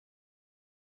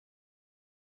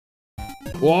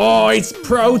Whoa, it's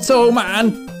Proto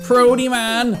Man. Prody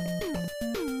Man.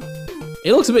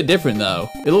 It looks a bit different though.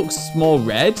 It looks more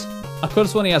red. I could have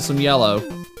sworn he had some yellow.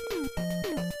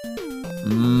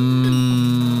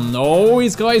 Oh,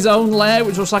 he's got his own lair,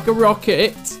 which looks like a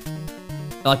rocket.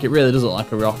 Like, it really does look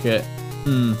like a rocket.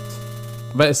 I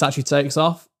bet this actually takes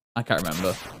off. I can't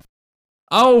remember.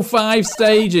 Oh, 5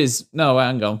 stages. No,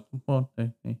 hang on. 1,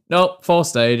 2, 3. No, 4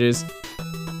 stages.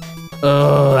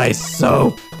 Oh, it's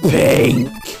so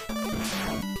pink.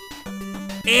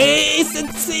 It's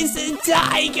a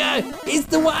tiger. It's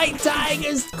the white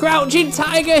tiger's crouching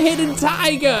tiger, hidden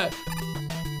tiger.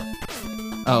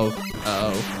 Oh,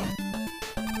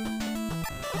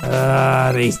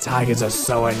 these tigers are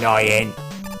so annoying.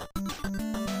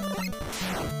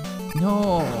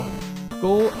 No,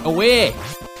 go away.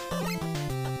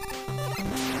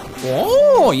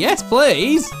 Oh, yes,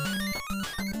 please.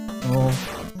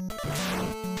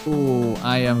 Oh,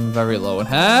 I am very low in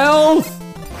health.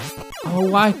 Oh,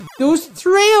 why? There was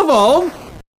 3 of them.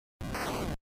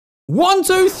 1,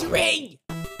 2, 3.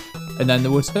 And then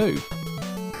there were 2.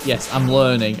 Yes, I'm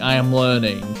learning. I am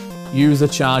learning. Use a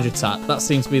charge attack. That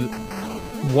seems to be...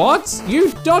 What?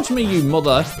 You've dodged me, you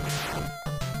mother.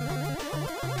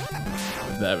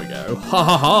 There we go. Ha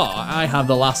ha ha. I have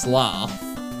the last laugh.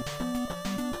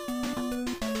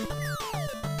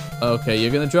 Okay,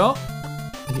 you're gonna drop.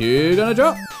 You're gonna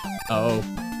drop. Oh.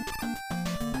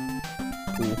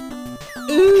 Cool.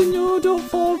 No, don't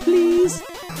fall, please.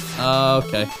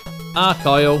 Okay.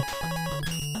 Coil.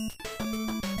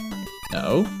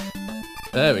 No.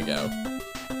 There we go.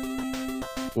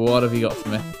 What have you got for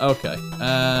me? Okay.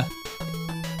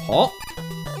 Hop.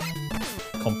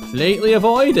 Completely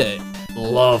avoid it.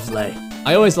 Lovely.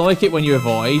 I always like it when you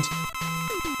avoid.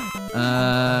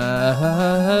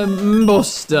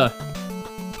 Buster.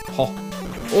 Oh.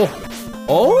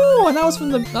 Oh, and that was from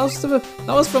that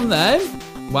was from them.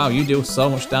 Wow, you deal so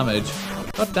much damage.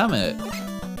 God damn it.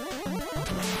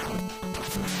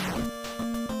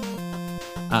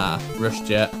 Rush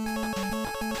jet.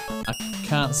 I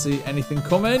can't see anything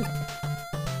coming.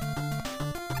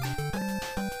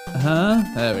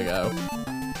 There we go.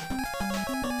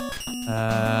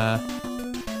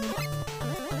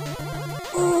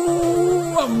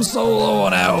 Ooh, I'm so low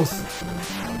on health.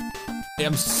 Yeah,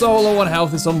 I'm so low on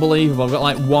health, it's unbelievable. I've got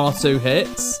like 1 or 2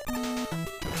 hits.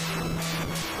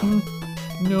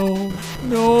 No,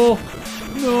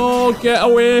 get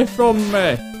away from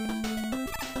me.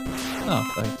 Oh,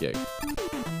 thank you.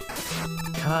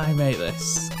 Can I make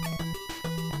this?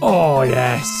 Oh,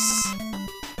 yes.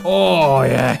 Oh,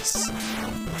 yes.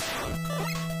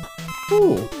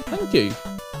 Ooh, thank you.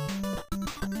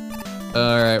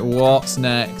 Alright, what's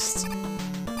next?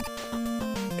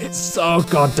 It's so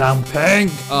goddamn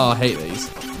pink. Oh, I hate these.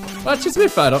 Well, actually, to be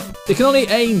fair enough, they can only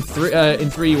aim in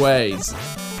 3 ways.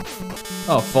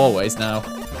 Oh, 4 ways now.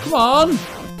 Come on.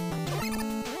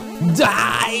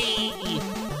 Die.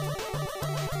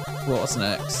 What's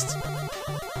next?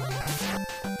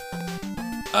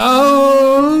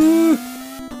 Oh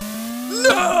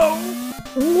no!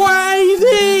 Why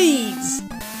these?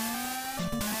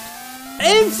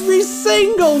 Every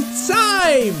single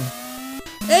time!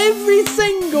 Every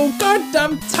single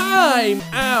goddamn time!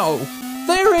 Ow!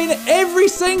 They're in every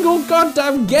single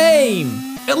goddamn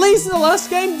game! At least in the last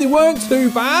game, they weren't too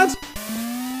bad.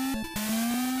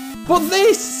 But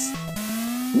this!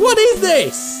 What is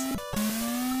this?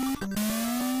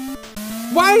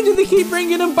 Why do they keep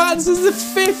bringing them back? This is the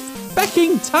 5th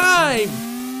fucking time!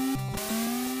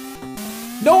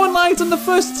 No one liked them the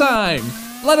first time,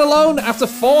 let alone after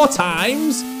 4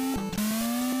 times.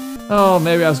 Oh,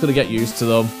 maybe I was gonna get used to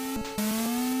them.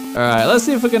 Alright, let's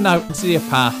see if we can now see a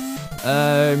path.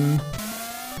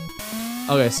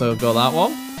 Okay, so go that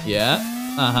one. Yeah.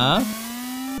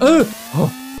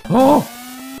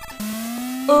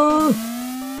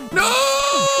 No!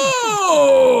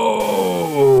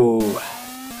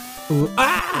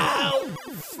 Ow!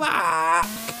 Fuck!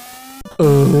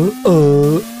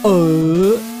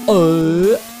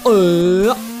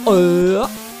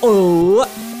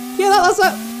 Yeah,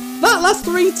 that lasts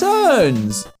 3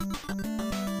 turns.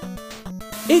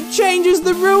 It changes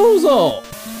the rules up.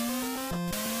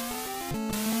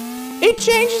 It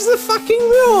changes the fucking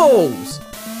rules.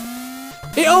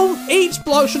 Each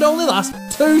block should only last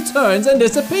 2 turns and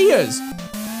disappears.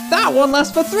 That one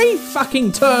lasts for 3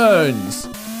 fucking turns.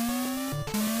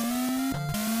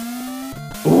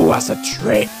 Ooh, that's a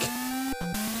trick.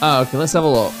 Oh, okay, let's have a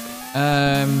look.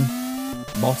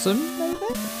 Bottom,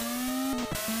 maybe?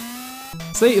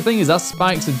 See, the thing is, that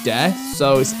spikes a death,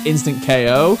 so it's instant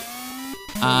KO.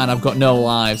 And I've got no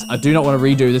lives. I do not want to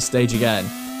redo this stage again.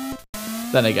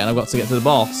 Then again, I've got to get to the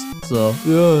boss. So,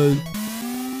 good.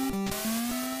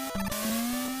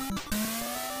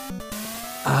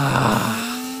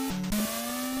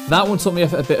 That one took me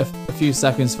a few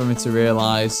seconds for me to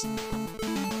realise.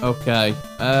 Okay.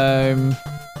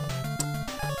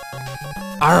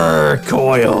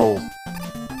 Coil.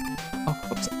 Oh,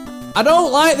 I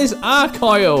don't like this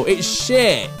coil. It's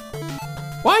shit.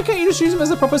 Why can't you just use them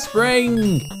as a proper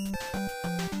spring?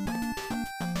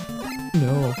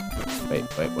 No. Wait,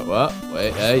 what?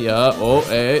 Wait, hey, yeah. Oh,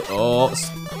 hey, oh.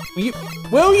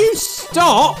 Will you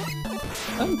stop?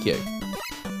 Thank you.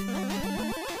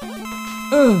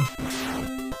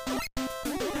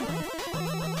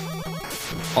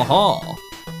 Aha.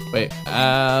 Wait,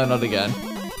 not again.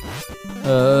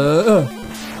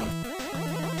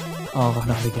 Oh,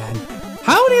 not again.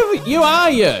 How many of you are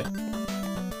you?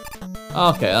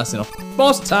 Okay, that's enough.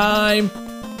 Boss time.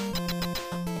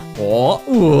 What?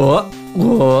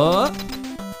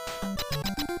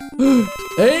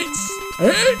 It's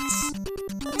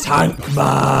Tank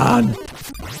Man.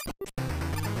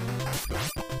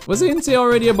 Wasn't he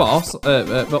already a boss?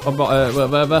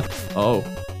 Oh,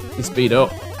 he speed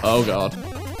up. Oh god.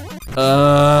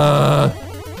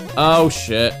 Oh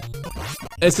shit.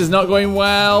 This is not going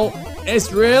well.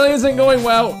 This really isn't going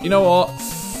well. You know what?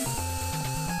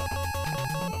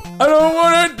 I don't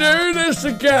want to do this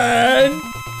again.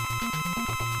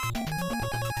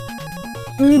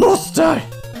 Must I?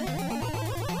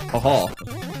 Oh,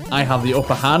 I have the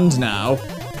upper hand now.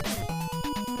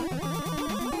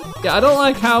 Yeah, I don't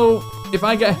like how if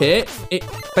I get hit, it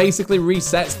basically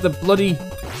resets the bloody...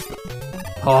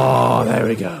 Oh, there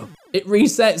we go. It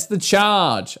resets the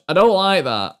charge. I don't like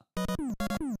that.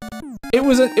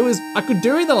 I could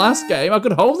do it in the last game. I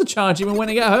could hold the charge even when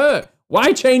I get hurt.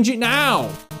 Why change it now?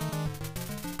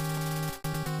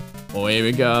 Oh, here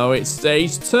we go. It's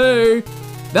stage 2.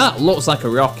 That looks like a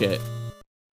rocket.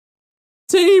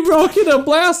 Team Rocket are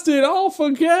blasted off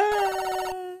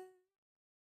again.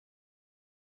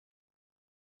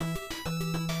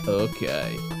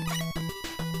 Okay.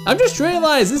 I've just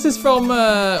realised this is from,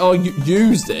 or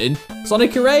used in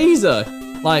Sonic Eraser.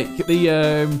 Like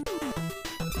the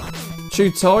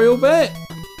tutorial bit,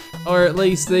 or at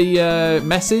least the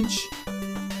message.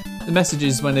 The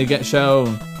messages when they get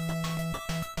shown.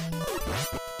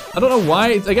 I don't know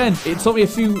why. Again, it took me a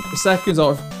few seconds,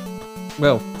 or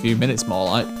well, a few minutes more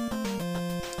like,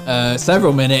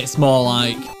 several minutes more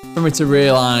like, for me to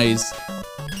realise.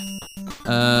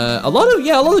 A lot of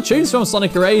the tunes from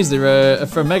Sonic Eraser are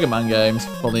from Mega Man games,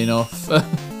 funny enough.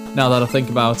 Now that I think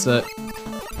about it.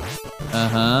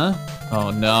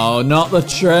 Oh no, not the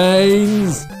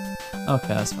trains. Okay,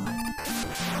 that's fine.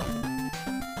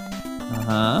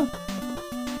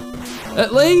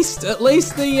 At least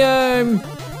the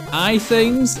eye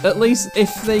things. At least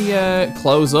if they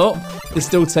close up, they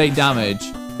still take damage,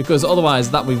 because otherwise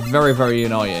that would be very, very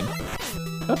annoying.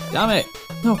 God damn it!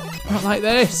 No, not like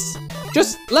this.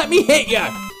 Just let me hit you!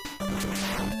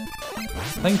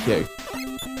 Thank you.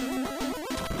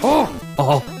 Oh!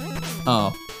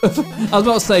 I was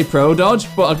about to say pro dodge,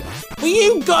 but will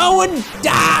you go and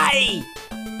die?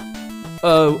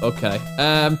 Oh, okay.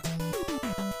 I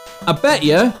bet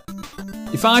you,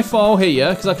 if I fall here,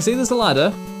 because I can see there's a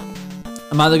ladder,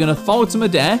 I'm either gonna fall to my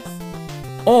death,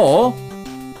 or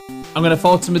I'm gonna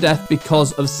fall to my death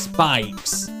because of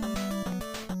spikes.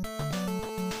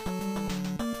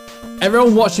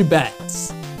 Everyone watch your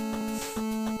bets.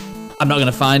 I'm not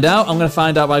gonna find out. I'm gonna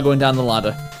find out by going down the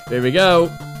ladder. Here we go.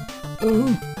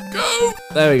 Ooh, go.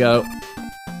 There we go.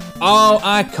 Oh,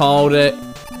 I called it.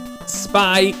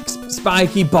 Spikes,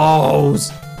 spiky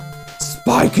balls.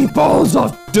 Spiky balls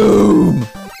of doom.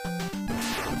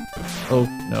 Oh,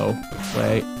 no.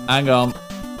 Wait, hang on.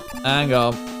 Hang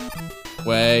on.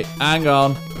 Wait, hang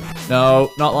on. No,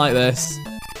 not like this.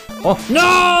 Oh,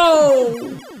 no!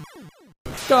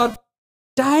 God.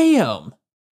 Damn.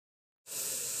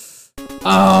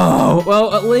 Oh,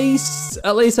 well, at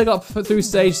least I got through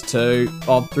stage 2,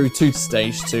 or through to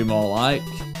stage 2 more like.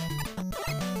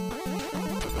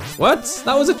 What?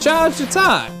 That was a charged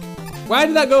attack. Why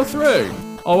did that go through?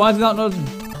 Or why did that not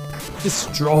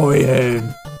destroy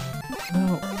him?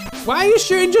 No. Why are you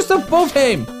shooting just above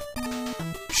him?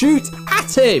 Shoot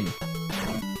at him.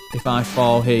 If I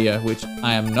fall here, which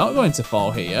I am not going to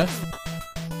fall here,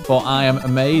 but I am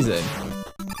amazing.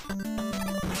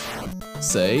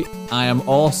 See, I am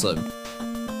awesome.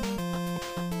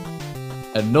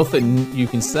 And nothing you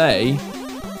can say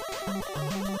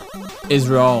is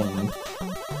wrong.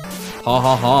 Ha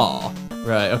ha ha.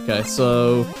 Right, okay,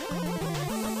 so...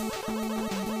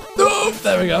 Oh,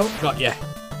 there we go, got ya.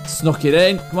 Snuck it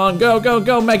in. Come on, go, go,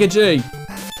 go, Mega G.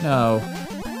 No.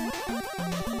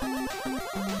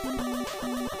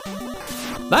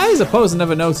 That is a pose I've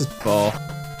never noticed before.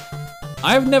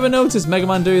 I've never noticed Mega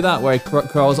Man do that, where he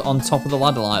crawls on top of the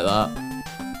ladder like that.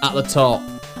 At the top.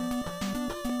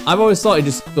 I've always thought he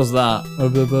just does that.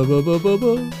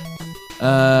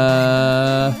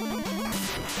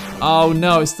 Oh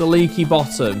no, it's the leaky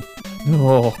bottom.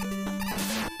 Oh.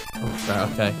 Oh, right,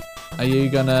 okay. Are you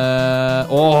gonna...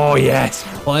 Oh, yes,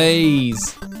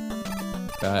 please.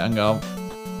 Okay, hang on.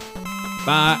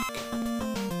 Back.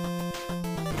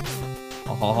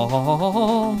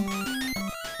 Oh.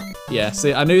 Yeah,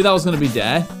 see, I knew that was gonna be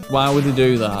death. Why would he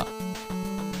do that?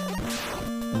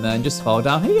 And then just fall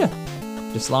down here.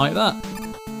 Just like that.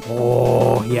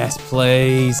 Oh, yes,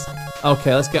 please.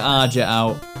 Okay, let's get our jet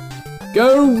out.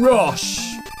 Go rush!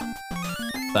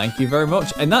 Thank you very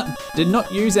much. And that did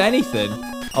not use anything.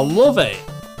 I love it.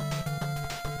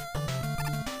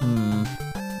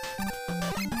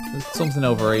 There's something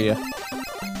over here.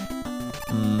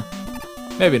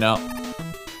 Maybe not.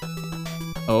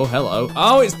 Oh, hello.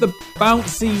 Oh, it's the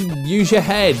bouncy use your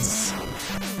heads.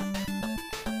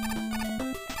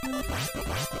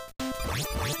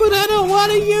 But I don't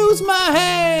want to use my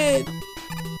head.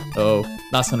 Oh,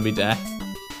 that's gonna be death.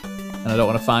 And I don't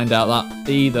want to find out that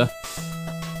either.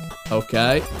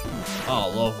 Okay.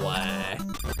 Oh, lovely.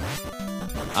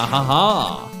 Ah ha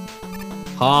ha.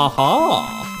 Ha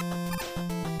ha.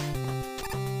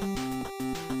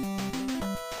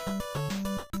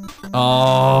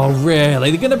 Oh,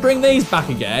 really? They're gonna bring these back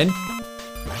again?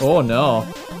 Oh no.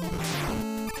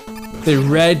 They're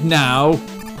red now.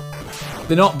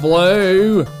 They're not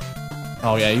blue.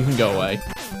 Oh yeah, you can go away.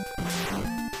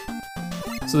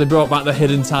 So they brought back the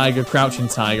hidden tiger, crouching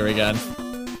tiger again.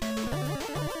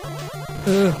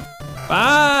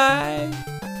 Bye.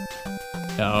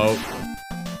 No.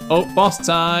 Oh, boss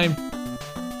time.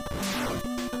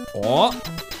 Oh.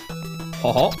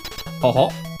 Ho ho. Ho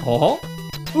ho. Ho ho.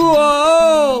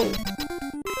 Whoa!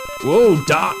 Whoa,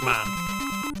 Darkman.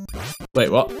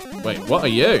 Wait, what? Wait, what are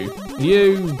you?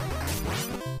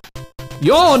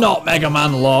 You're not Mega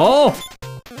Man Law!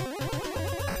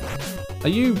 Are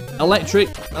you electric?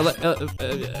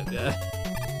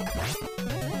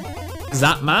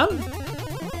 Zapman?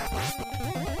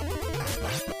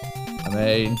 I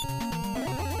mean,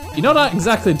 you're not that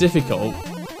exactly difficult.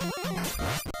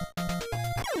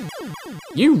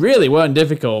 You really weren't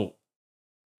difficult.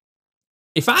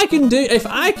 If I can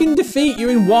defeat you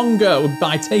in one go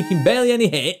by taking barely any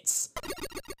hits,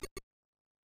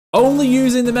 only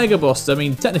using the Mega Buster, I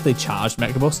mean technically charged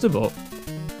Mega Buster, but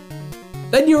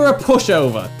then you're a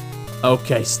pushover.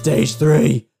 Okay, stage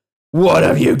 3. What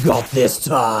have you got this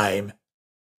time?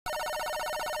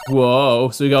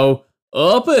 Whoa, so we go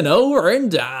up and over and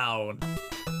down.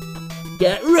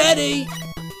 Get ready.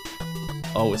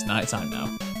 Oh, it's nighttime now.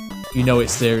 You know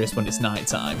it's serious when it's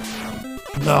nighttime.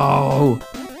 No!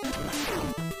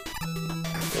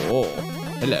 Oh,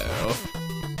 hello.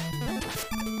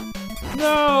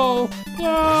 No!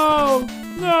 No!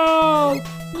 No!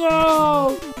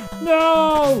 No!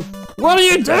 No! What are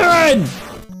you doing?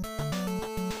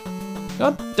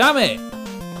 God damn it!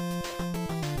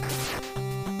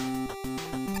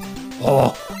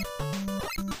 Oh!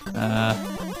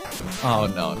 Oh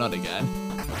no, not again.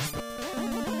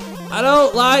 I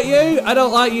don't like you. I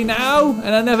don't like you now,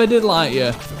 and I never did like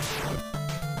you.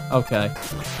 Okay.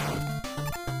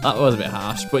 That was a bit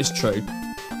harsh, but it's true.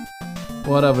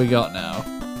 What have we got now?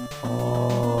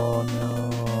 Oh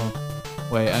no.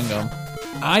 Wait, hang on.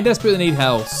 I desperately need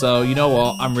health, so you know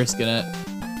what? I'm risking it.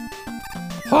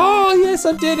 Oh yes,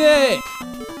 I did it!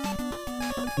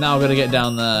 Now I'm gonna get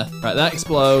down there. Right, that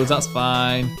explodes, that's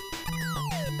fine.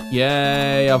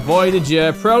 Yay, avoided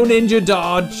you. Pro ninja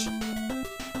dodge.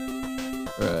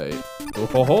 Right. Oh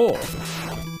ho ho.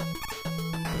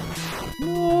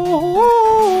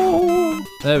 No.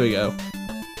 There we go.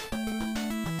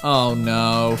 Oh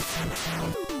no.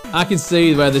 I can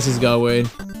see where this is going.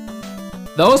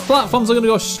 Those platforms are gonna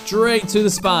go straight to the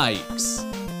spikes.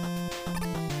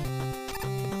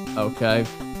 Okay.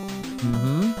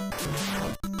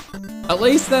 At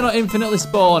least they're not infinitely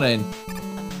spawning.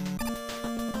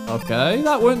 Okay,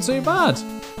 that weren't too bad.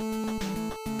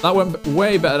 That went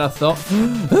way better than I thought.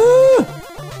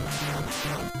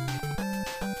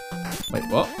 Wait,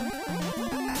 what?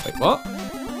 Wait, what?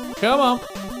 Come on.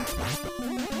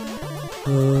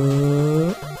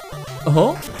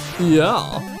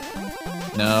 Yeah.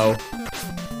 No.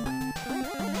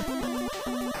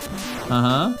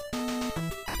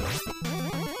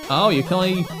 Oh, you can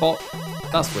only pop.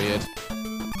 That's weird.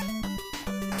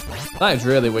 That is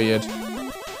really weird.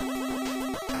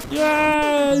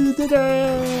 Yeah, you did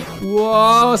it!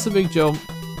 Whoa, that's a big jump.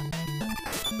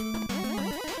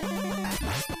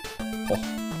 Oh,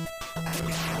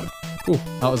 Ooh,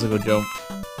 that was a good jump.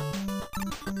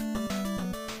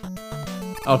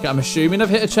 Okay, I'm assuming I've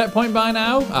hit a checkpoint by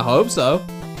now. I hope so.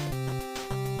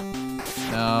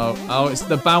 No. Oh, it's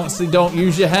the bouncy, don't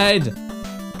use your head.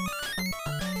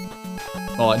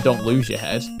 Oh, like, don't lose your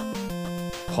head.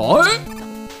 What?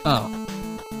 Oh.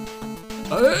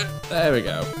 There we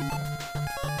go.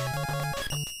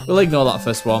 We'll ignore that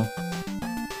first one.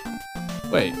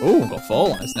 Wait, oh, got 4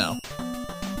 lives now.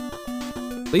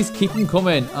 Please keep them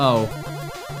coming. Oh.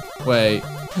 Wait.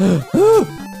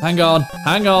 Hang on,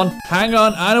 hang on, hang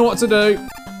on. I know what to do.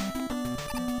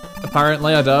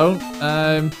 Apparently I don't.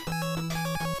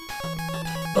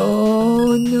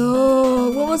 Oh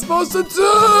no, what am I supposed to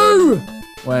do?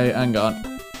 Wait, hang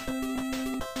on.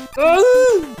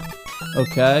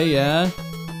 Okay, yeah.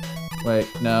 Wait,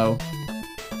 no.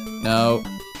 No.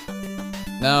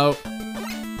 No.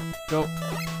 Go.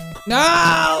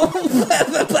 No!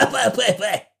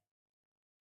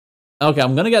 Okay,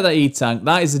 I'm gonna get that E-tank.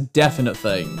 That is a definite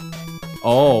thing.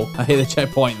 Oh, I hit the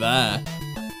checkpoint there.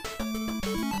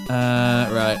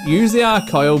 Right. Use the arc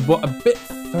coil, but a bit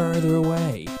further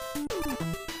away.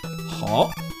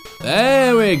 Hop.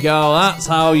 There we go. That's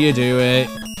how you do it.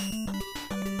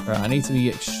 Right, I need to be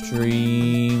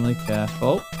extremely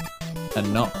careful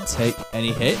and not take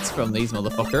any hits from these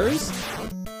motherfuckers.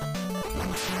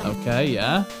 Okay,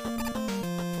 yeah.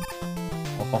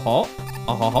 Oh, ho, ho.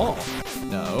 Oh, ho, ho.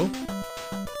 No.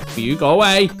 You go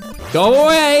away. Go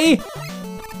away.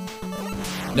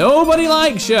 Nobody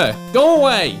likes you. Go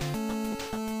away.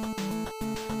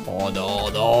 Oh, no,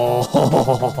 no.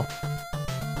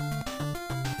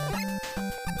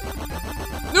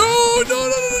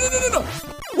 No.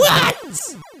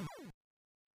 What?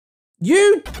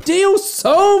 You deal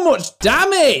so much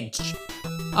damage.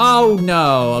 Oh,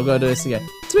 no. I've got to do this again.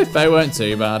 To be fair, it weren't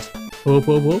too bad. Up,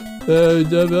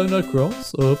 and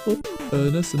across, up,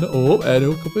 and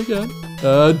it'll come again,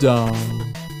 down,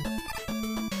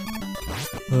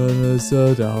 and it's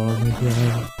down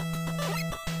again.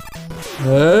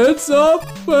 It's up,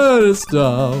 and it's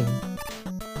down,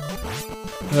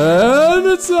 and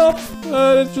it's up,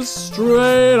 and it's just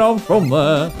straight on from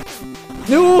there.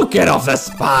 No, get off the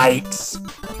spikes!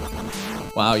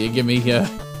 Wow, you give me a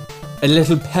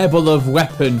little pebble of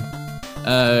weapon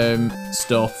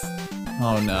stuff.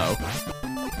 Oh no.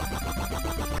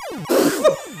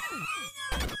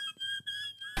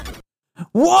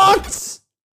 What?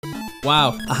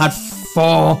 Wow, I had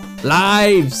 4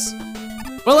 lives.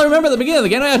 Well, I remember at the beginning of the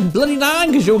game I had bloody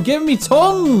 9 because you were giving me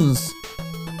tons.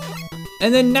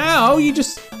 And then now you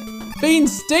just being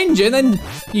stingy and then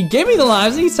you give me the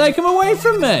lives and you take them away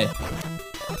from me.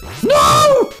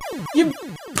 No! You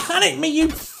panicked me, you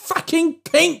fucking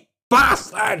pink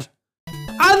bastard.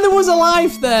 And there was a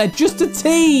life there, just to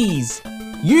tease.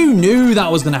 You knew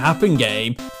that was gonna happen,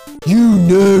 game. You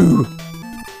knew.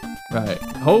 Right,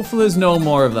 hopefully there's no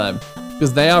more of them,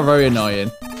 because they are very annoying.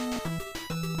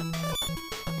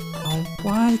 Oh,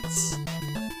 what?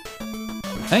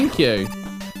 Thank you.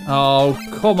 Oh,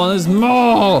 come on, there's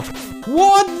more.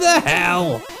 What the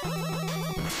hell?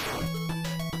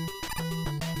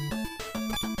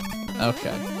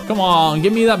 Okay, come on,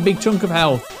 give me that big chunk of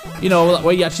health. You know, that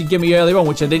way you actually give me earlier on,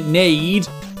 which I didn't need.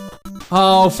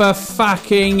 Oh, for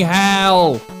fucking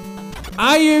hell.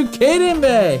 Are you kidding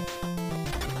me?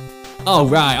 Oh,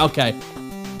 right, okay.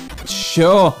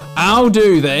 Sure, I'll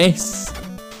do this.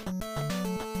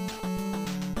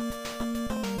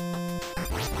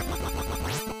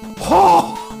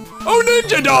 Oh,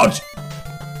 ninja dodge!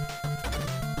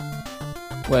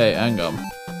 Wait, hang on.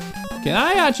 Can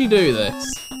I actually do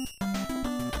this?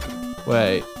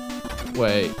 Wait.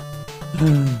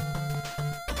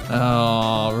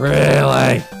 Oh,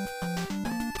 really?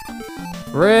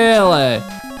 Really?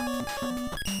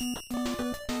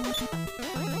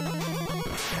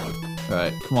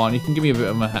 Right, come on, you can give me a bit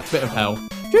of help.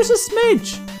 Just a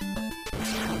smidge.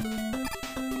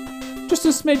 Just a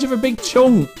smidge of a big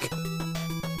chunk.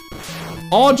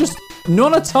 Or just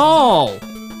none at all.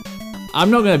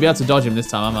 I'm not gonna be able to dodge him this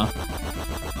time, am I?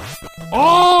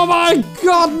 Oh my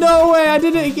god, no way, I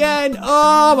did it again.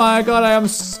 Oh my god, I am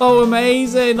so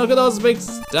amazing. Look at those big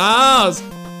stars.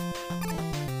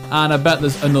 And I bet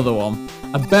there's another one.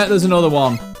 I bet there's another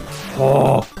one.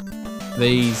 Oh,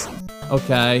 these.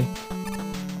 Okay.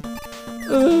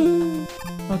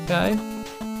 Okay.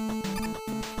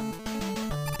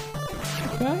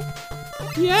 Okay.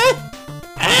 Yeah.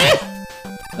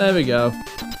 There we go.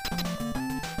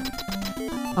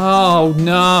 Oh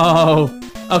no.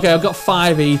 Okay, I've got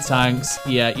 5 E-tanks.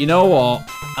 Yeah, you know what?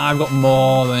 I've got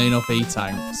more than enough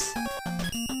E-tanks.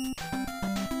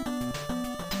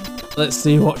 Let's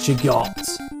see what you got.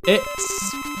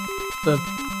 It's the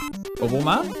bubble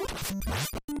man?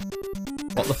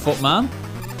 What the fuck, man?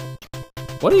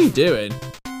 What are you doing?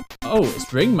 Oh,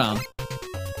 it's Ring Man.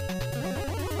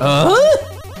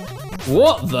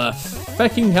 What the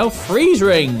fucking hell? Freeze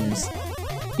rings!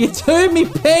 You turned me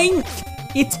pink!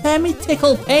 You turned me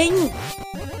tickle pink!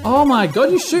 Oh my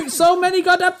god, you shoot so many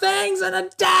goddamn things and I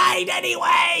died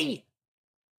anyway!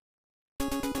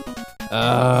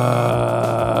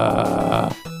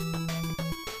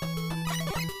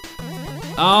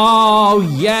 Oh,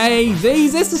 yay!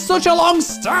 This is such a long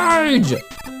stage!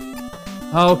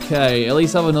 Okay, at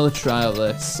least have another try of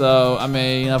this. So, I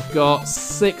mean, I've got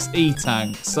 6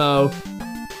 E-tanks, so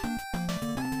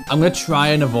I'm gonna try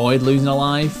and avoid losing a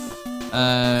life.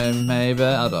 Maybe,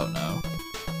 I don't know.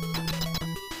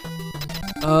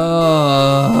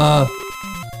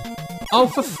 Oh,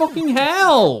 for fucking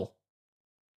hell!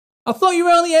 I thought you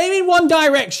were only aiming one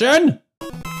direction!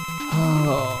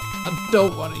 Oh, I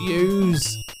don't want to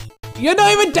use... You're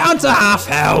not even down to half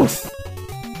health!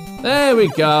 There we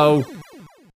go.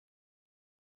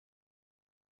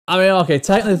 I mean, okay,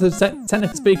 technically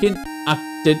speaking,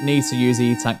 I didn't need to use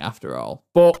E-tank after all.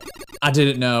 But I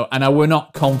didn't know, and I were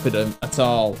not confident at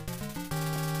all.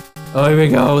 Oh, here we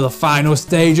go, the final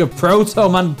stage of Proto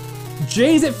Man.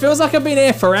 Jeez, it feels like I've been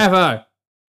here forever.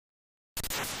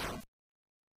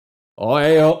 Oh,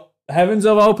 hey up. Heavens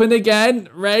have opened again.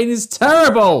 Rain is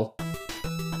terrible.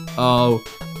 Oh.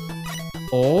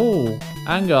 Oh,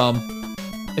 hang on.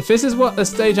 If this is what the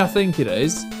stage I think it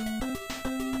is.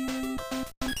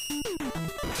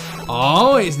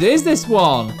 Oh, it's this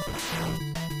one.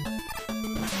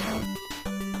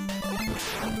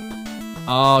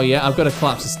 Oh, yeah, I've got to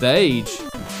collapse the stage.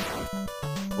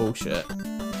 Oh, shit.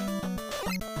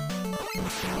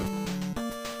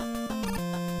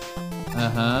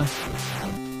 Uh-huh.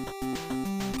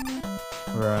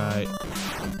 Right.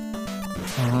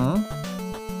 Uh-huh.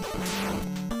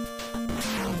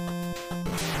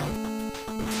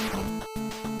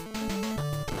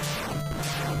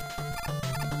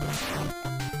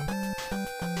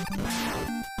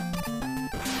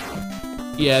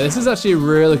 Yeah, this is actually a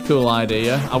really cool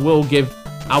idea. I will give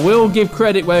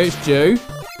credit where it's due.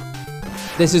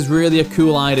 This is really a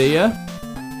cool idea.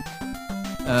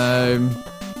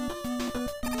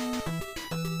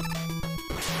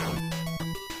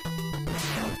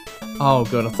 Oh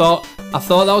good, I thought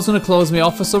that was gonna close me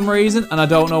off for some reason, and I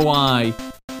don't know why.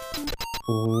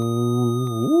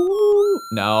 Ooh.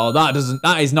 No, that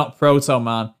is not Proto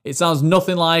Man. It sounds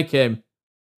nothing like him.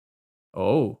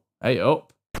 Oh, hey up.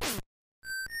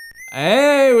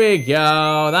 There we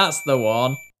go, that's the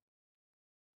one.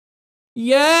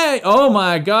 Yay! Oh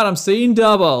my god, I'm seeing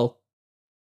double.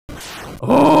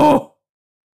 Oh!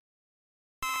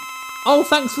 Oh,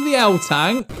 thanks for the L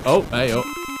tank. Oh, hey up.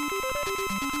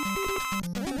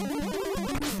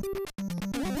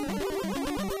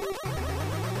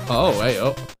 Oh, hey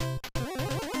up.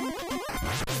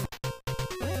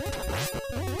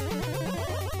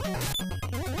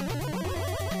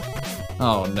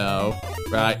 Oh no.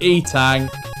 Right, E-tank.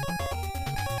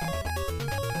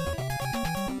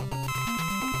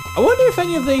 I wonder if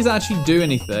any of these actually do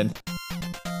anything.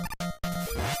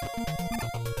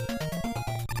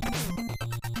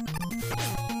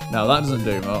 No, that doesn't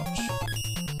do much.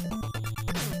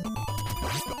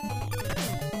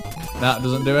 That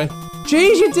doesn't do it.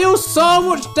 Jeez, you deal so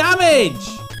much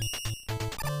damage!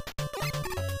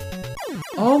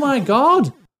 Oh my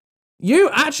god! You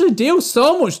actually deal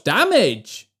so much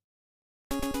damage!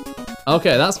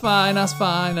 Okay, that's fine,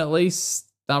 at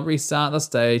least I'll restart the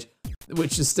stage.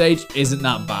 Which the stage isn't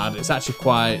that bad. It's actually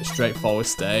quite a straightforward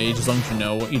stage, as long as you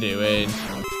know what you're doing.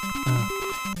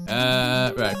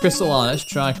 Right, Crystal Eye, let's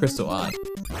try Crystal Eye.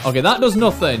 Okay, that does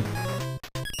nothing.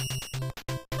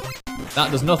 That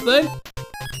does nothing.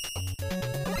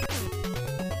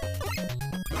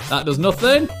 That does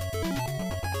nothing.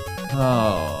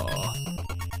 Oh.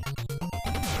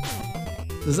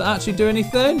 Does it actually do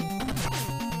anything?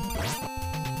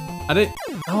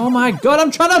 Oh my god,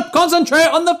 I'm trying to concentrate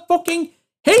on the fucking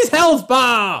his health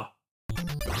bar!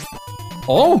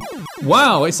 Oh,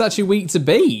 wow, it's actually weak to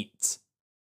beat.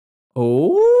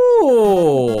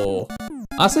 Oh,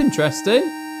 that's interesting.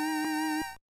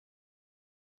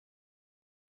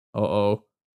 Uh-oh.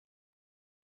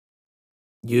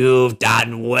 You've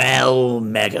done well,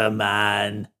 Mega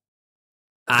Man.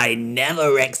 I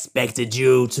never expected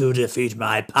you to defeat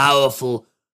my powerful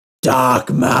Dark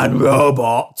Man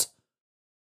robot.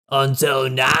 Until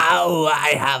now,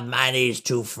 I have managed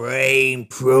to frame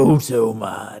Proto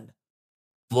Man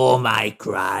for my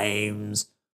crimes.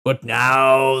 But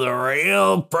now the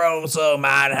real Proto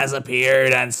Man has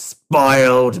appeared and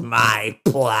spoiled my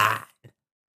plans.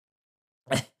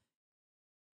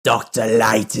 Dr.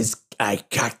 Light is a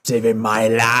captive in my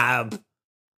lab.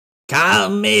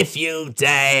 Come if you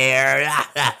dare.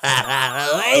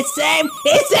 It's him!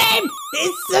 It's him!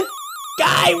 It's the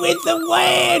guy with the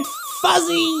weird,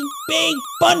 fuzzy, big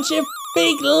bunch of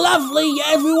big, lovely,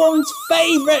 everyone's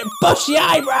favourite bushy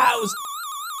eyebrows.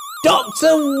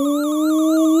 Dr.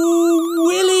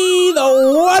 Willy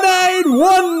the One-Eyed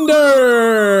Wonder!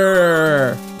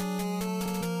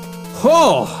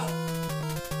 Oh!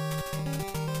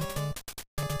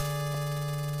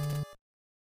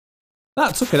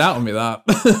 That took it out of me, that.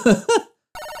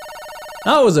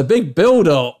 That was a big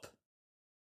build-up.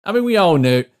 I mean, we all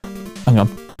knew. Hang on.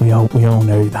 We all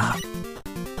knew that.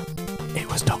 It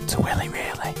was Dr. Willy,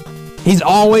 really. He's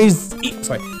always...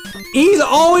 He's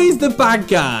always the bad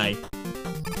guy.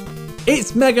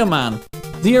 It's Mega Man.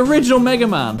 The original Mega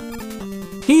Man.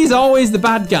 He's always the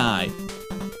bad guy.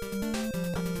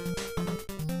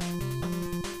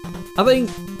 I think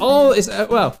all is...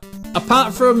 well,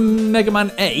 apart from Mega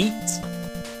Man 8...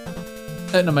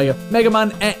 no, Mega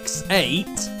Man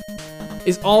X8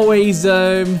 is always,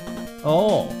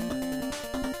 oh.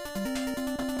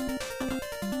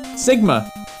 Sigma.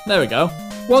 There we go.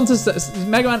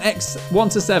 Mega Man X 1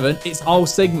 to 7, it's all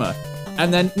Sigma.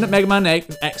 And then Mega Man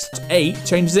X8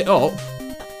 changes it up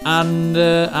and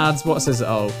adds, what says it?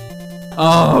 Oh.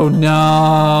 Oh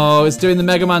no, it's doing the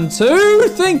Mega Man 2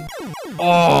 thing.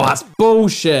 Oh, that's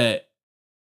bullshit.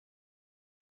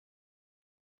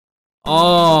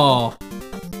 Oh.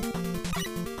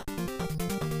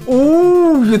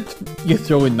 Ooh, you're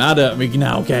throwing that at me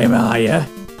now, game, are you?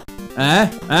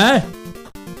 Eh?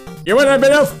 You want a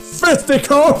bit of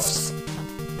fisticuffs?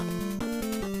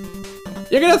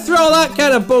 You're gonna throw that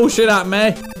kind of bullshit at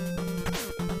me?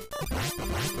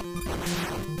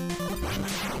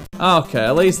 Okay,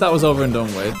 at least that was over and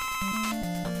done with.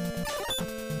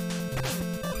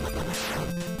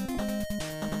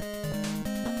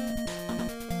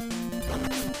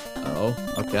 Oh,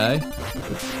 okay.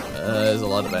 There's a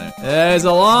lot of enemies. There's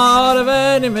a lot of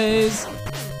enemies.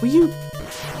 Will you?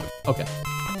 Okay.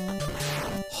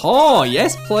 Oh,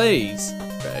 yes, please.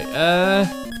 Right,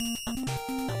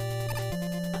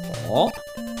 oh.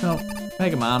 No.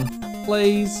 Mega Man,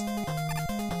 please.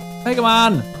 Mega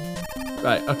Man.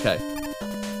 Right, okay.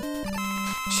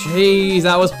 Jeez,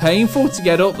 that was painful to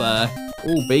get up there.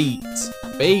 Ooh, beat.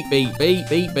 Beat.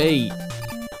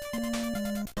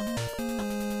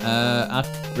 I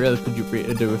really could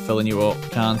do with filling you up,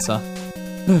 can't I?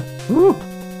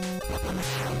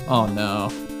 Oh no.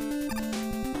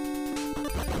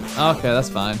 Okay, that's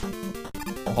fine.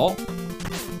 Oh.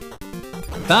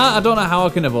 That I don't know how I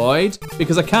can avoid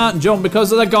because I can't jump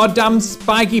because of the goddamn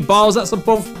spiky balls that's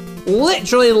above,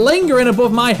 literally lingering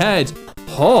above my head.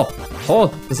 Oh,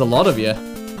 there's a lot of you.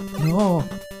 No,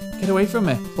 get away from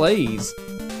me, please.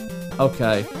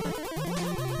 Okay.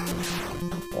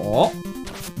 Oh.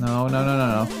 No.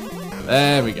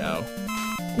 There we go.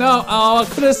 No, oh, I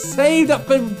could have saved up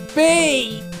for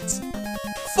beat.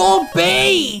 For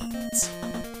beat.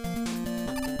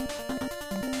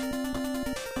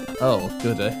 Oh,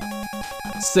 goody.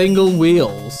 Single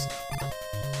wheels.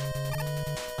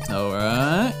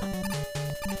 Alright.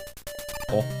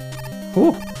 Oh.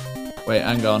 Whew. Wait,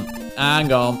 hang on.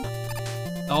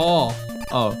 Oh.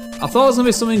 I thought there was gonna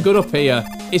be something good up here.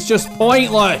 It's just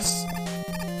pointless.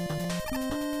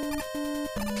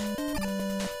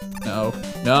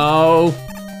 No.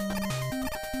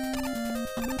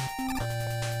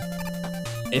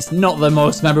 It's not the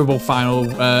most memorable final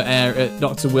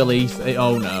Dr. Willy.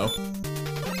 Oh no.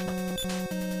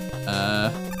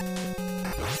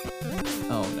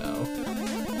 Oh no.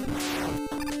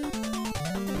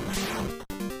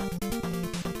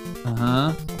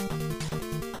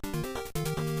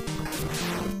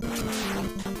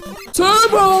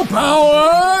 Turbo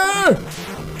power!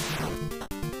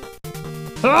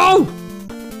 Oh!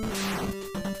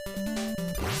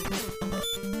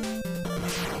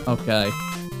 Okay.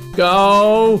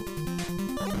 Go!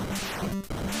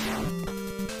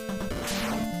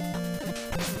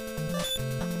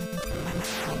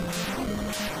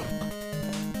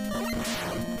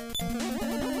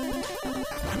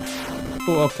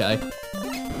 Oh, okay.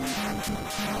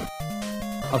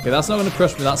 Okay, that's not gonna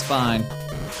crush me, that's fine.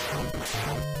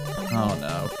 Oh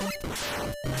no.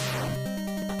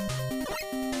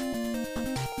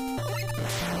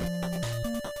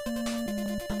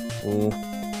 Oh.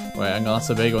 Wait, hang on, that's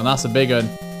a big one,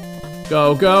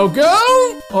 Go!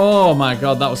 Oh my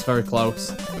god, that was very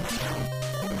close.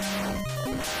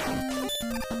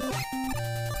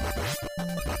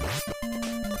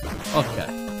 Okay.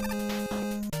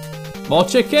 More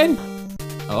chicken?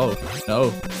 Oh,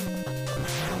 no.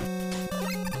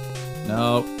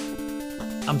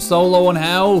 I'm so low on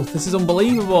health. This is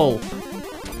unbelievable.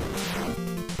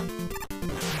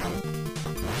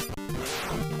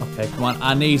 Okay, come on.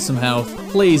 I need some health.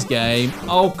 Please, game.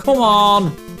 Oh, come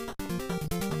on.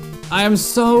 I am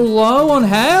so low on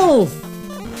health.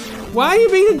 Why are you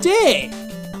being a dick?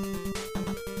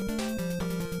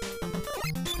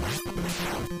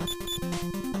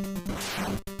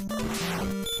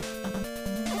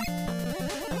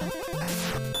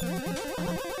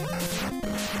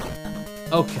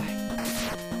 Okay.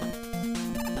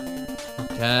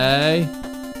 Okay.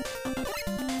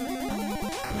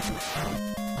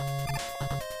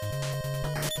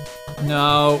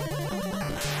 No.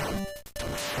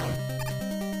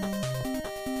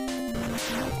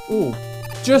 Ooh.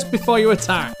 Just before you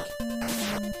attack.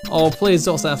 Oh, please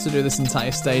don't have to do this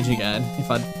entire stage again if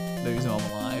I lose all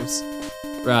my lives.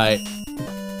 Right.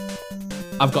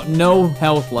 I've got no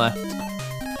health left.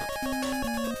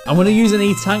 I'm gonna use an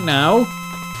E-tank now.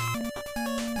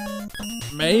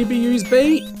 Maybe use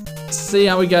B. See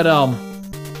how we get on.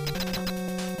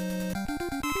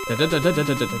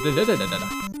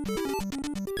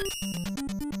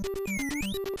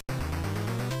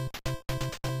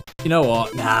 You know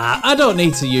what? Nah, I don't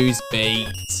need to use beat.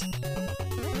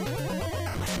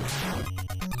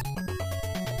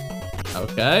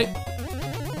 Okay.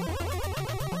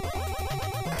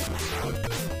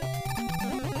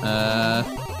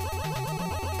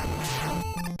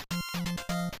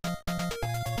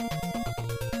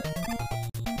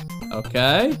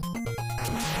 Okay.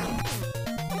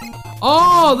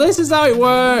 Oh, this is how it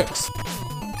works.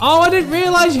 Oh, I didn't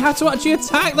realize you had to actually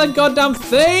attack the goddamn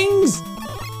things.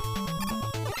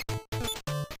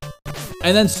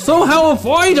 And then somehow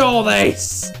avoid all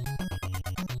this.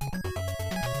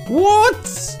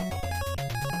 What?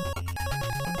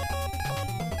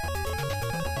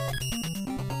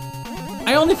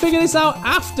 I only figured this out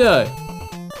after.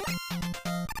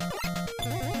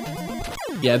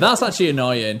 Yeah, that's actually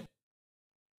annoying.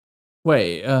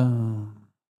 Wait,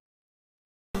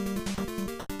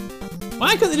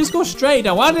 why couldn't they just go straight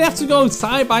down? Why do they have to go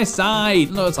side by side?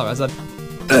 No, sorry, I said.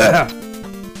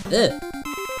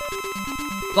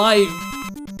 Like,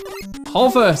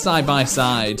 hover side by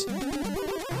side.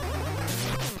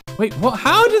 Wait, what?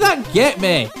 How did that get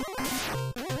me?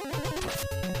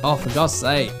 Oh, for God's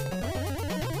sake.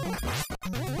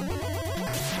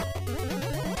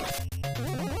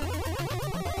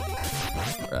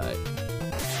 Right.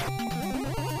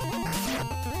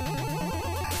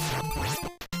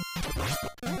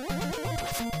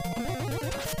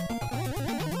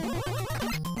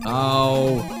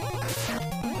 Oh.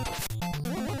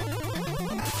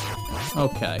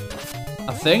 Okay.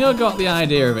 I think I got the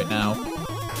idea of it now.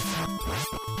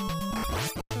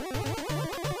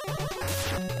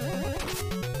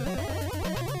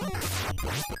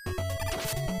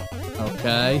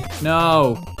 Okay.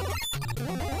 No.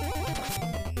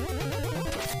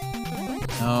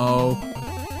 No.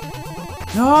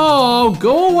 No!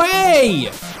 Go away!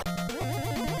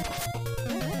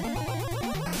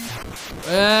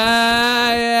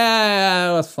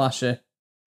 Yeah, let's flash it.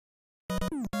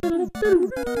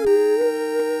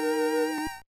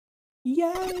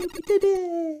 Yeah, we did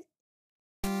it.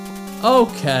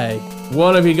 Okay,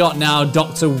 what have you got now,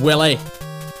 Dr. Willy?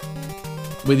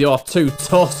 With your two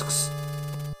tusks.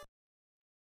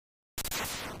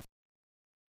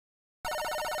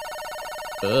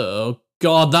 Oh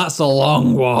God, that's a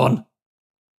long one.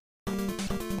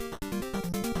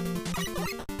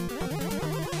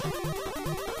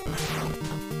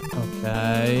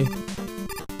 Okay.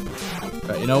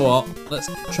 Right, you know what? Let's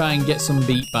try and get some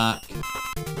beat back.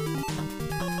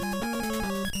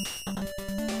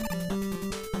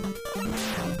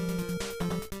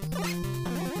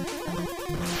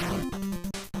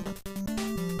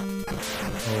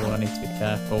 Oh, I need to be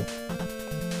careful.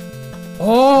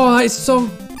 Oh,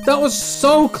 that was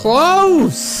so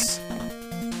close!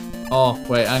 Oh,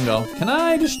 wait, hang on. Can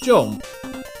I just jump?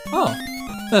 Oh.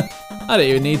 I didn't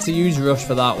even need to use rush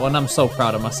for that one. I'm so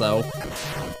proud of myself.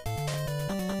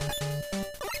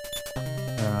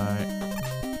 Right.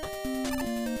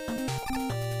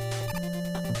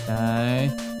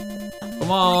 Okay.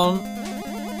 Come on.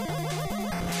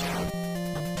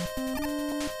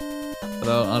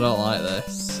 I don't like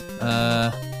this.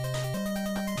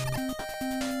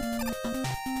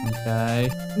 Okay.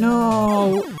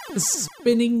 No! The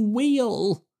spinning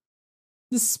wheel!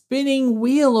 The spinning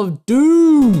wheel of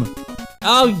doom!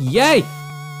 Oh, yay!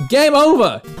 Game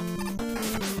over!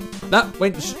 That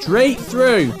went straight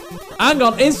through. Hang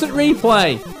on, instant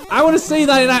replay. I want to see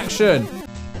that in action.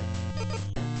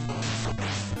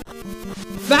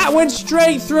 That went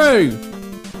straight through.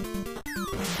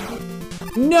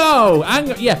 No!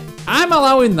 Yeah, I'm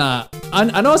allowing that.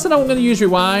 I know I said I'm going to use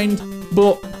rewind,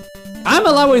 but I'm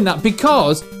allowing that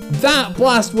because that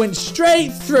blast went straight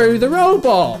through the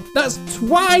robot. That's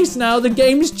twice now the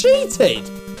game's cheated.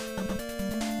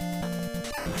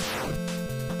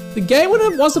 The game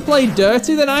wants to play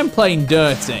dirty, then I'm playing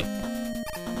dirty.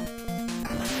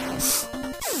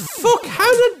 Fuck,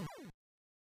 how did...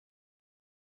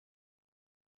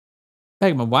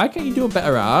 Mega Man, why can't you do a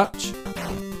better arch?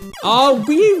 Oh,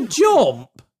 will you jump?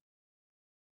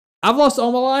 I've lost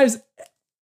all my lives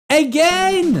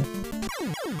again.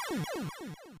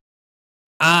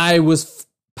 I was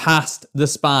past the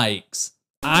spikes.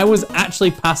 I was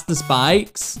actually past the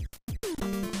spikes.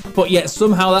 But yet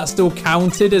somehow that still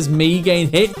counted as me getting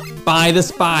hit by the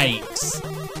spikes.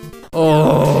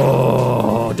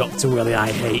 Oh, Dr. Willy,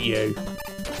 I hate you.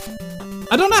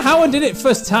 I don't know how I did it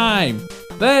first time.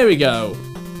 There we go.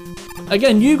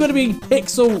 Again, you've got to be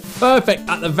pixel perfect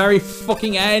at the very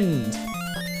fucking end.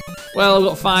 Well, I've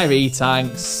got 5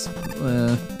 E-tanks.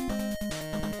 Right,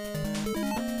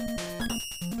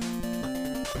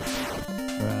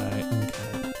 okay.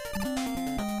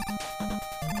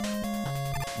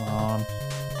 Come on.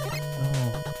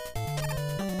 Oh.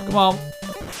 Come on.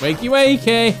 Wakey,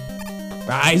 wakey.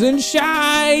 Rise and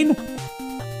shine.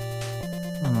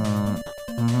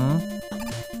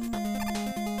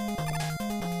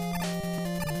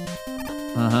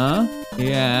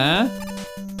 Yeah.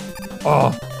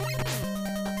 Oh.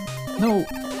 No.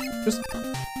 Just.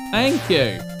 Thank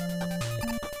you.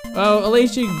 Well, at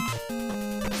least you.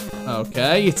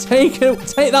 Okay, you take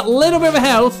that little bit of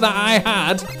health that I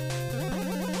had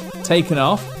taken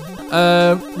off,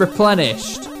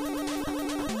 replenished.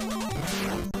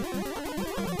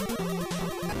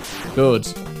 Good.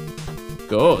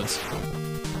 Good.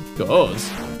 Good.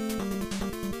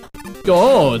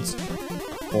 Good.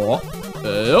 What?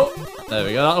 Oh, there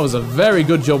we go. That was a very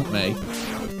good jump, mate.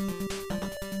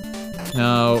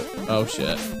 No. Oh,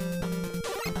 shit.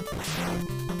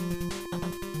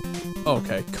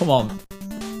 Okay, come on.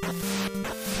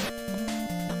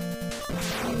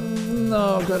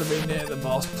 No, I'm gonna be near the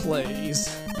boss,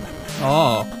 please.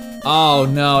 Oh. Oh,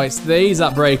 no, it's these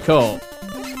that break up.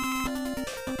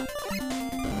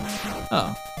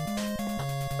 Oh.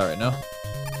 Fair enough.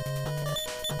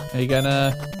 Are you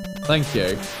gonna... Thank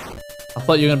you. I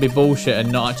thought you were gonna be bullshit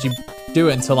and not actually do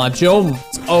it until I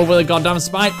jumped over the goddamn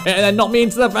spike pit and then knocked me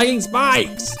into the fucking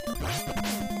spikes.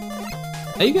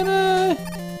 Are you gonna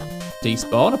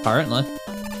despawn? Apparently.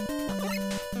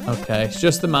 Okay, it's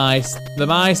just the mice. The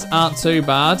mice aren't too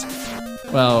bad.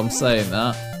 Well, I'm saying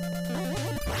that.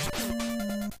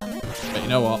 But you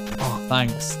know what? Oh,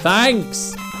 thanks.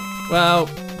 Thanks! Well.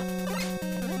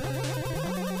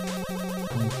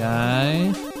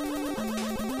 Okay.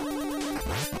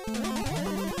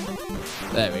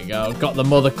 There we go. Got the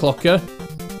mother clucker.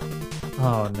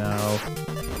 Oh, no.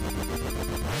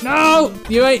 No!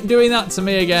 You ain't doing that to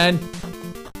me again.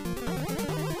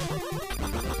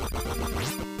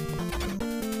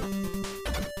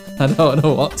 I don't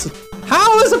know what to...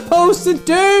 How am I supposed to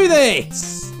do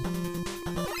this?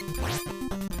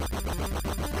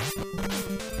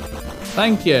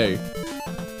 Thank you.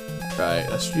 Right,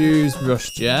 let's use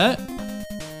Rush Jet.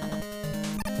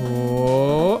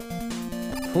 Oh.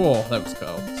 Oh, that was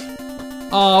close.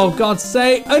 Oh, God's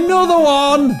sake, another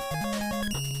one!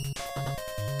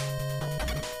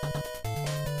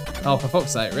 Oh, for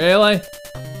fuck's sake, really?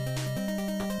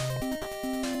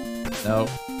 No.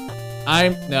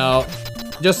 No.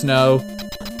 Just no.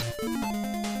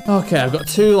 Okay, I've got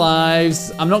 2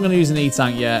 lives. I'm not going to use an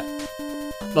E-tank yet.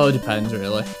 Well, it depends,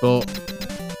 really, but...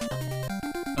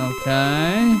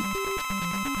 Okay.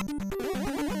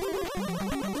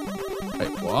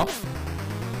 Wait, what?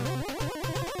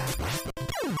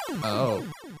 Oh.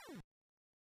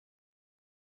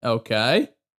 Okay.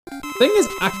 Thing is,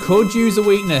 I could use a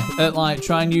weakness, like,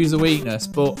 try and use a weakness,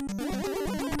 but...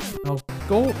 Oh,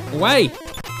 go away!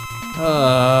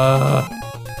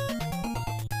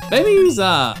 Maybe use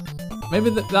that. Maybe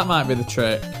that might be the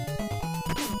trick.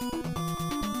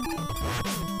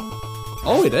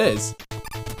 Oh, it is.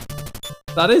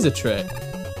 That is a trick.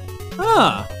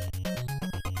 Ah.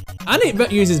 And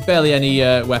it uses barely any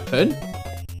weapon.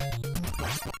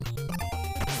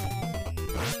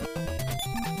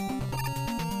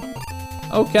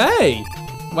 Okay.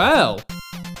 Well.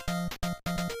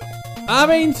 I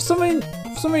mean, for some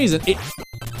reason, it...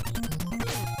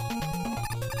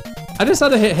 I just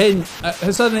had a hint. I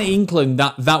just had an inkling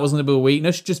that that was going to be a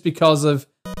weakness just because of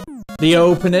the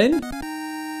opening.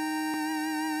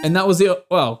 And that was the...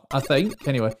 Well, I think,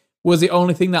 anyway, was the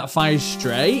only thing that fires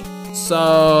straight.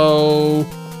 So...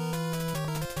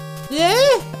 Yeah.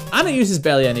 And it uses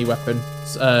barely any weapon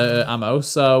ammo,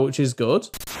 so which is good.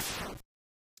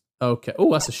 Okay.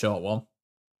 Oh, that's a short one.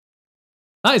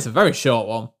 That is a very short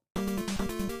one.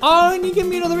 Oh, and you give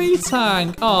me another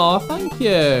E-Tank. Oh, thank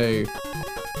you.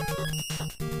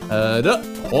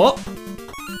 What?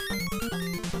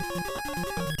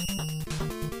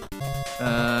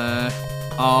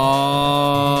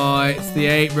 Oh, it's the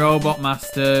 8 Robot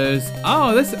Masters.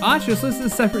 Oh, this is a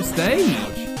separate stage.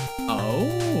 Oh.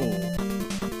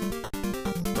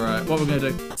 Right, what we're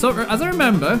gonna do. So, as I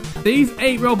remember, these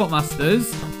 8 Robot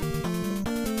Masters,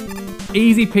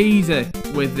 easy peasy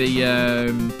with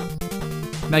the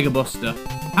Mega Buster.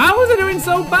 How was I doing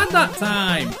so bad that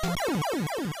time?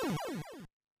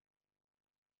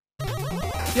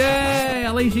 Yay,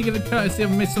 at least you give it courtesy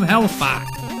of me some health back.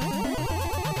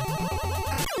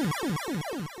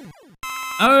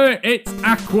 Oh, it's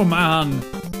Aquaman.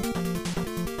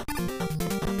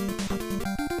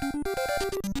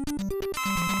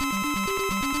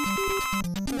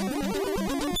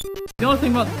 The only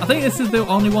thing about, I think this is the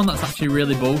only one that's actually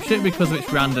really bullshit because of its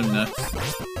randomness.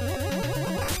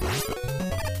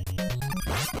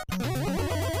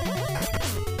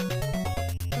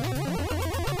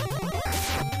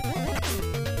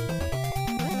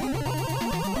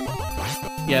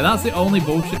 Yeah, that's the only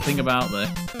bullshit thing about this.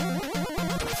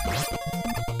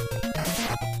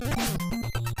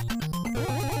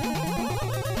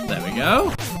 There we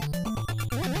go.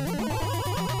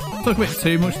 Took a bit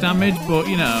too much damage, but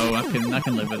you know, I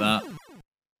can live with that.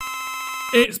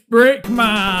 It's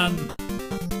Brickman!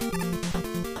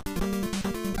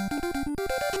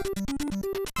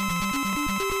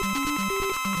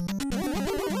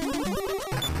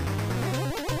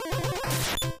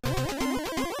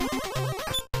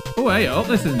 Oh, hey up,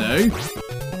 this is new.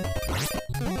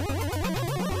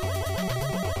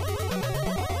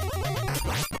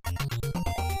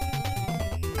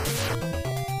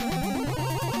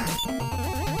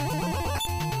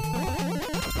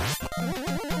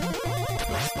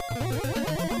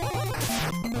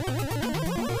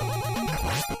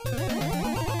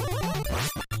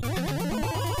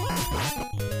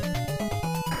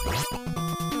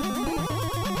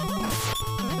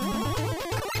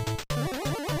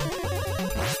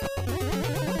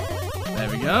 There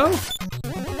we go.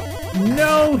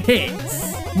 No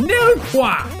hits. No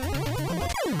quack.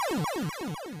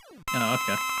 Oh,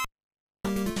 okay.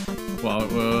 Well,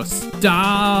 it was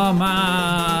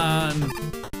Starman.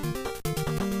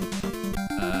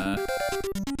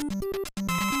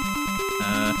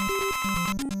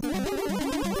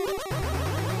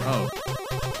 Oh.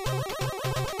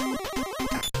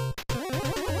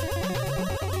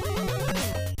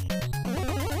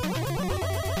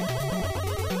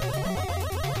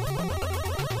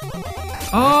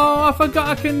 Oh, I forgot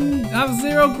I can have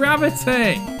 0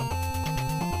 gravity.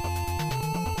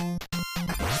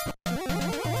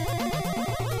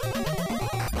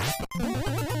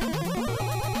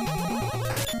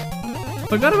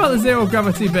 Forgot about the 0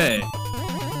 gravity bit.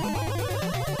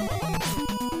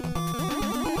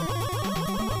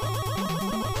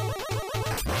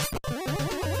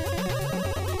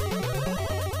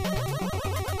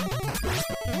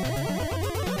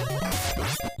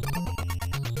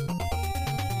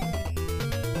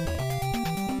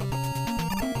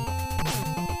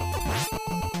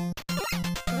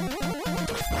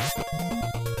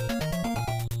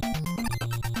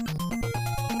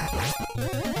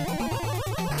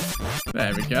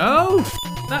 There we go.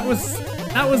 That was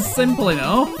simple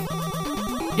enough.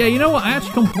 Yeah, you know what? I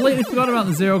actually completely forgot about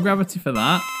the 0 gravity for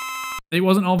that. It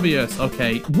wasn't obvious.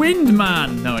 Okay,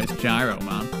 Windman. No, it's Gyro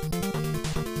Man.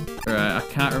 Right, I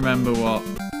can't remember what.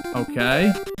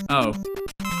 Okay. Oh.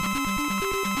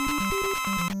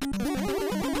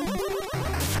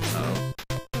 Oh.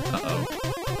 Uh-oh.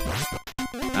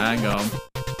 Hang on.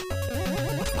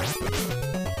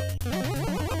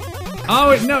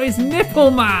 Oh, no, it's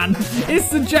Nipple Man!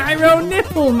 It's the Gyro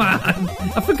Nipple Man!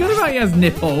 I forgot about he has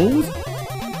nipples.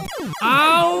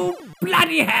 Oh,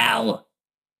 bloody hell!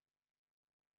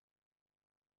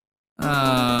 Oh,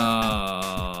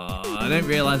 I didn't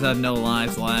realise I had no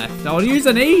lives left. I would use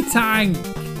an E-Tank!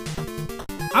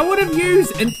 I would have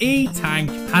used an E-Tank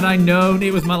had I known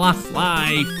it was my last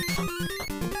life.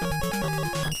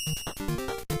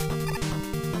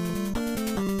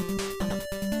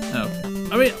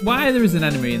 I mean, why there is an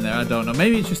enemy in there, I don't know.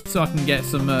 Maybe it's just so I can get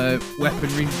some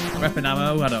weapon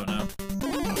ammo, I don't know.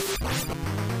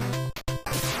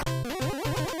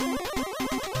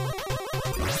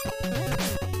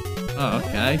 Oh,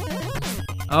 okay.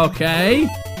 Okay.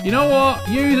 You know what?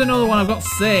 Use another one, I've got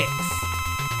 6.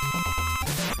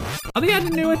 Are they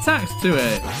adding new attacks to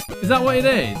it? Is that what it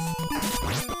is?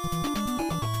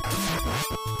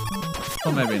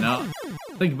 Or maybe not.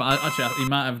 Think about it. Actually, he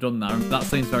might have done that. That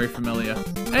seems very familiar.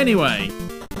 Anyway.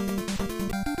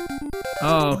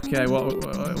 Okay,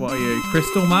 what are you?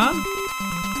 Crystal Man?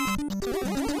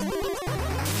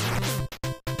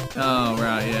 Oh,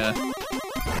 right, yeah.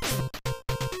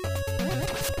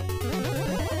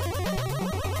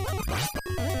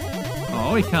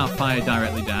 Oh, he can't fire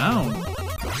directly down.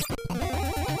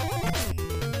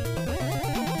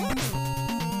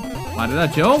 Why did I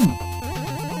jump?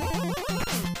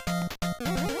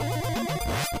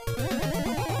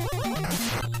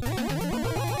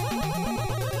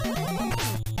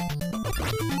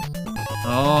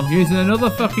 Oh, I'm using another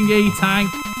fucking E-tank.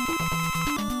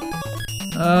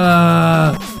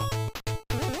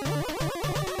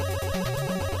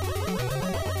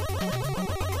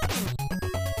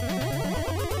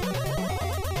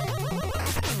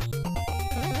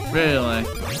 Really?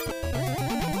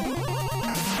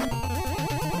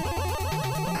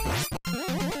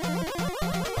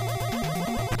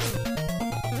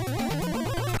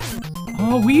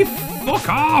 Oh, we fuck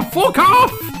off! Fuck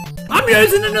off! I'm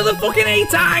using another fucking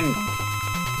E-tank!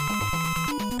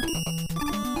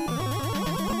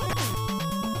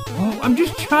 Oh, I'm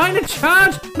just trying to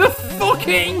charge the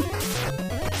fucking...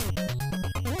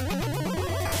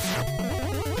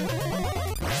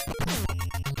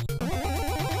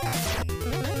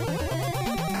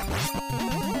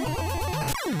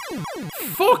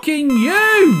 Fucking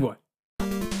you!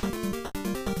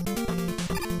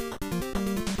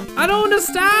 I don't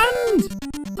understand!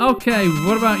 Okay,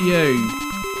 what about you?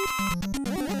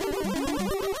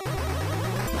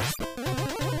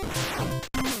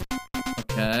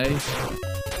 Okay.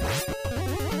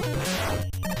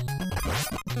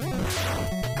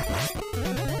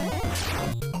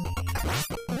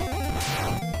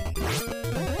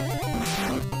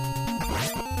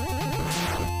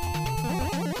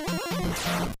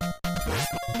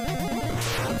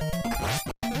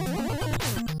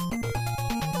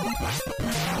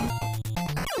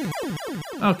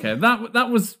 Okay, that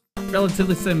was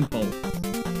relatively simple.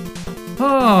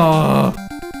 Oh,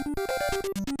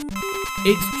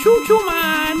 it's Choo Choo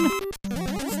Man,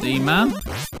 Steam Man.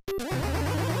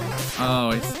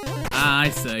 Oh, it's I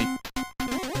see.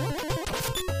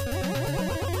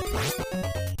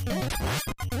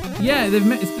 Yeah,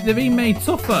 they've been made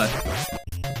tougher.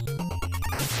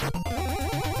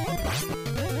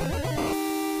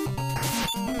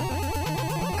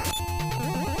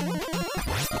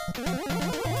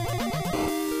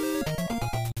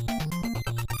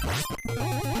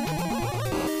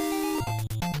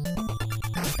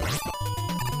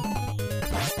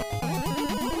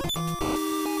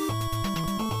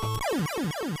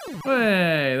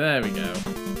 Hey, there we go.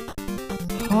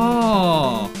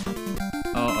 Oh.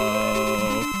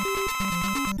 Uh-oh.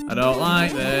 I don't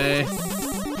like this.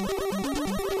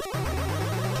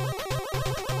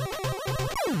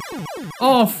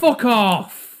 Oh, fuck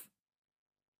off.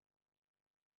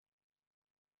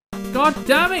 God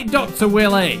damn it, Dr.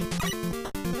 Willy.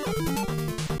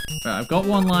 Right, I've got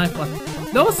one life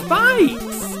left. Those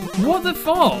spikes! What the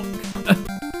fuck?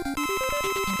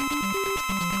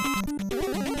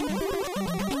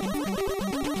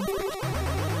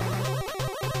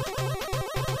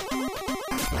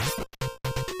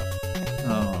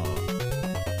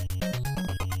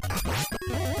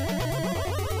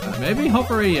 Maybe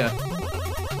hover here.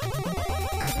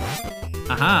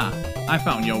 Aha! I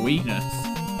found your weakness.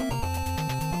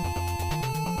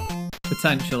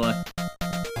 Potentially.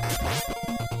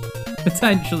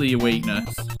 Potentially your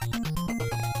weakness.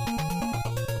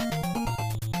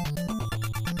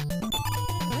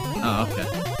 Oh, okay.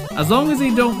 As long as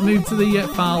he don't move to the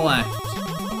far left.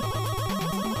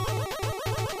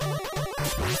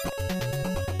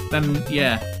 Then,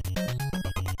 yeah.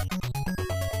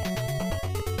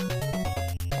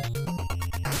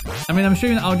 I mean, I'm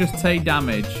assuming I'll just take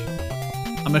damage.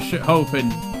 I'm hoping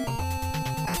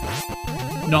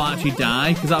not actually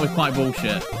die, because that would be quite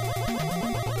bullshit.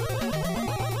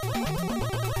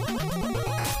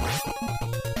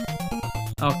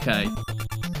 Okay.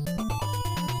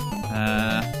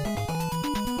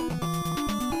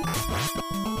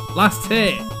 Last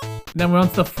hit. Then we're on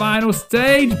to the final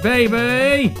stage,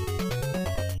 baby!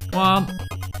 Come on.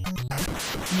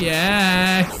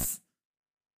 Yes!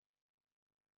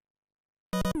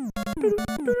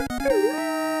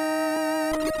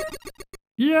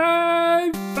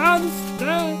 Yay! Fan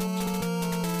stage!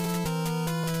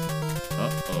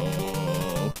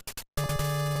 Uh-oh.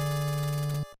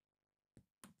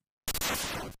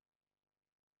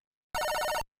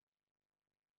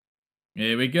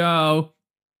 Here we go.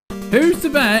 Who's to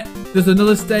bet There's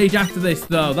another stage after this,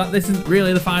 though. This isn't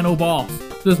really the final boss.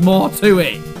 There's more to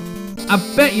it. I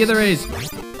bet you there is.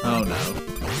 Oh, no.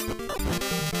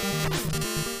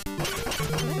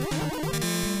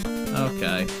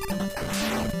 Okay.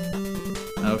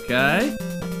 Okay.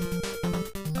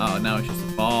 Oh, now it's just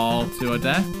a fall to a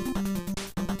death.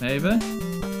 Maybe?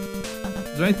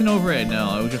 Is there anything over here?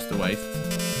 No, it was just a waste.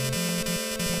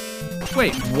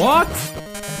 Wait, what?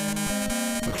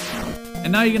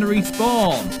 And now you're gonna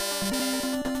respawn.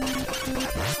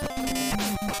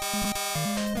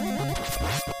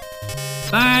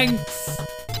 Thanks!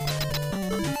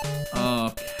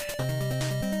 Okay.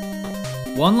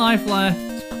 1 life left.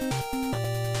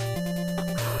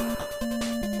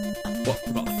 What?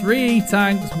 We've got 3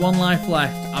 tanks, 1 life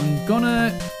left. I'm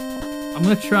gonna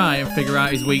try and figure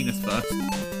out his weakness first.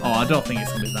 Oh, I don't think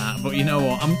it's gonna be that, but you know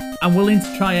what? I'm willing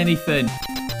to try anything.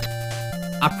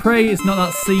 I pray it's not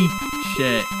that sea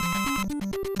shit.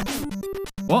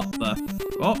 What the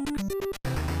fuck?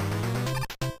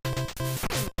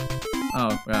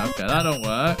 Oh, yeah, okay, that don't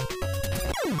work.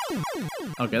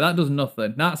 Okay, that does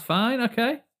nothing. That's fine,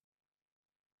 okay.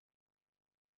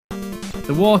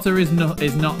 The water is not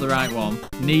the right one.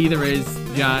 Neither is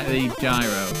the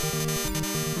gyro.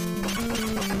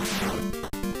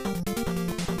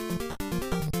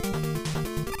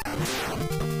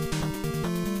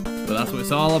 But that's what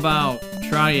it's all about.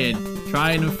 Trying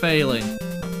and failing.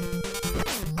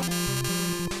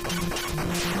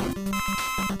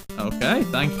 Okay,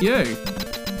 thank you.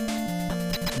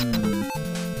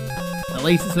 At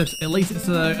least it's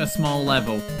a small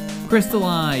level. Crystal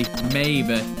Eye,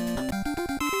 maybe.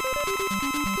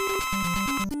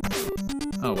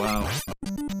 Oh wow.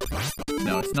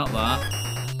 No, it's not that.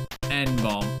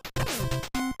 N-bomb.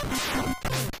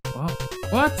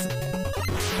 What?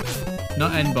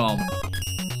 Not N-bomb.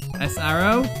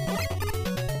 S-arrow?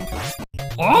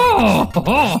 Oh!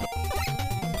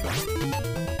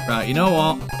 Right, you know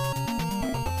what?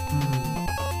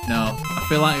 No, I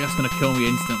feel like that's gonna kill me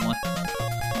instantly.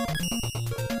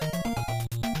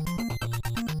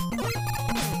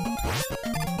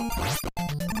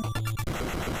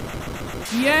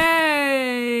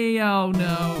 Yay! Oh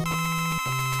no.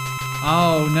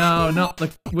 Oh no, not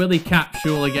the Willy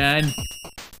capsule again.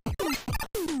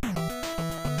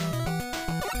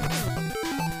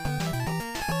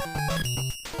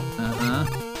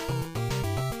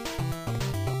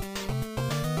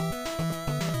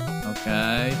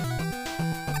 Okay.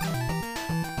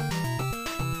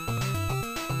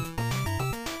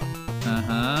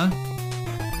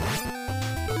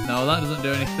 No, that doesn't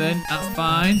do anything. That's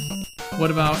fine. What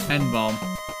about N-bomb?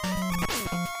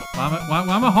 Why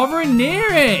am I hovering near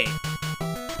it?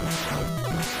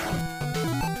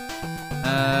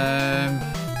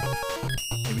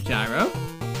 Maybe gyro?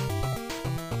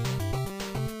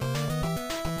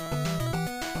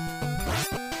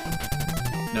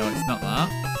 No, it's not that.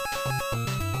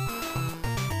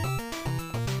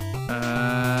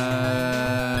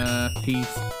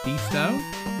 P-stone?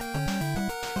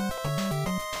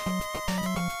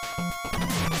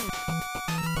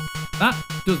 That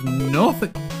does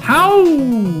nothing. How?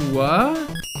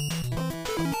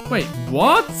 Wait,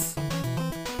 what?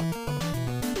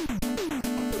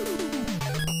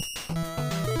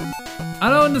 I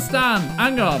don't understand.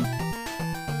 Hang on.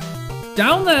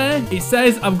 Down there, it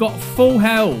says I've got full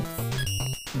health.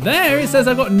 There, it says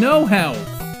I've got no health.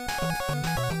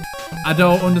 I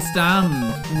don't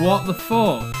understand. What the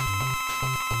fuck?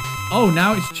 Oh,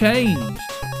 now it's changed.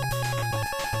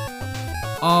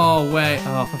 Oh, wait.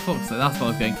 Oh, for fuck's sake. That's why I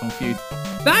was getting confused.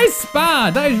 That is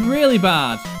bad. That is really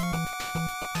bad.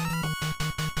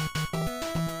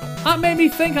 That made me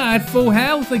think I had full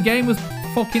health. The game was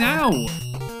fucking out.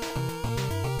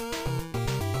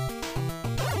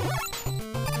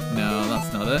 No,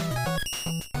 that's not it.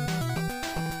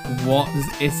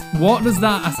 What does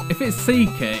that... If it's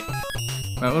C-kick...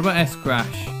 Right, what about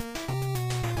S-crash?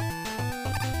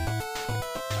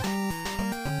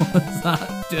 What does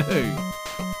that do?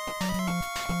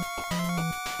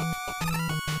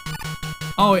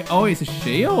 Oh, it's a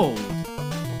shield.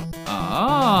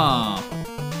 Ah.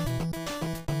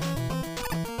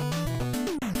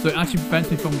 So it actually prevents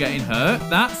me from getting hurt.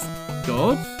 That's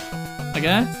good, I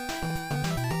guess.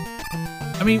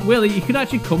 I mean, Willy, you could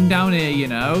actually come down here, you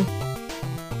know.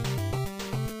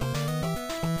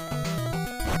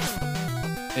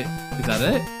 Is that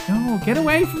it? No, get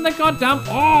away from the goddamn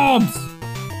orbs!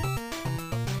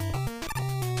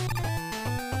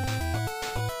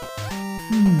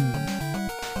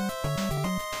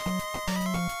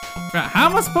 Right, how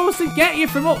am I supposed to get you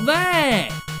from up there?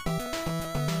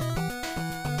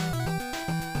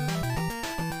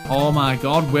 Oh my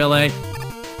god, Willy.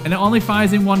 And it only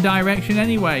fires in one direction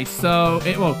anyway, so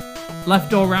it will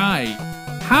left or right.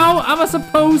 How am I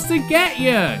supposed to get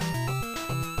you?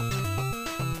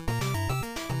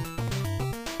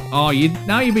 Oh,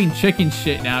 now you're being chicken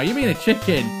shit now. You're being a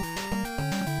chicken.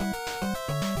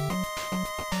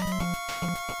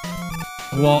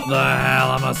 What the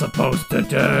hell am I supposed to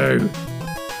do?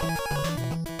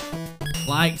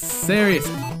 Like, serious.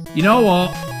 You know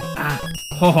what?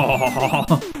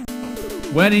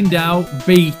 When in doubt,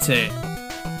 beat it.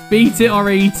 Beat it or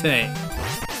eat it.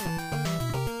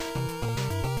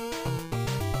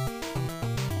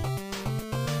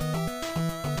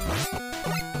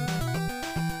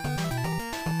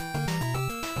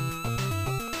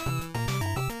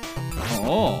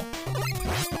 Oh.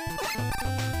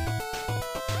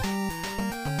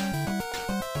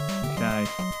 Okay.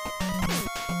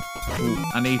 Ooh,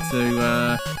 I need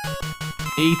to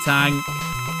E-tank.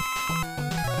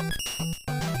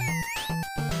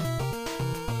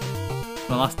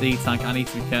 My last E-tank, I need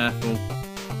to be careful.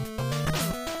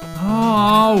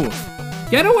 Oh!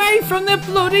 Get away from the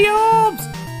bloody orbs!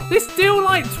 They still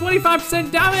like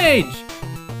 25% damage!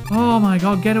 Oh my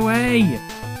god, get away!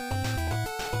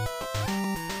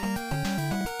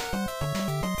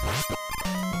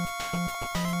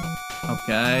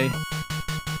 Okay.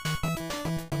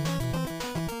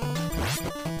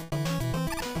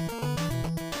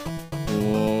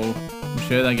 Whoa. I'm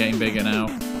sure they're getting bigger now.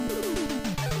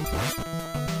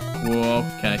 Whoa,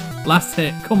 okay. Last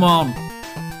hit, come on.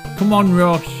 Come on,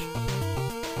 Rush.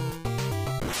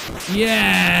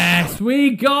 Yes,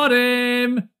 we got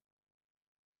him.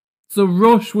 So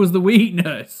Rush was the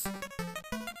weakness.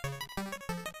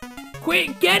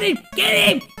 Quick, get him! Get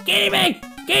him! Get him, man!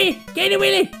 Get him,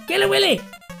 Willy! Get him, Willy!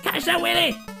 Catch that,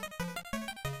 Willy!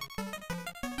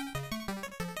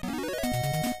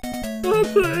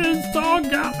 Please don't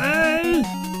get me!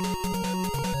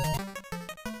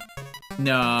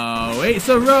 No, it's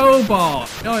a robot!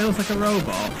 Oh, it looks like a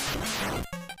robot.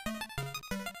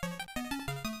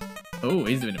 Oh,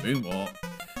 he's doing a moonwalk.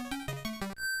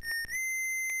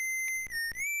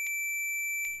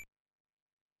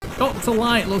 Dr.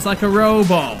 Light looks like a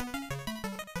robot.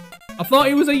 I thought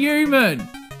he was a human.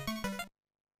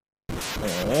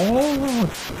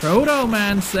 Oh, Proto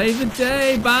Man, save the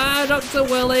day. Bye, Dr.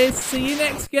 Willis. See you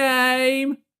next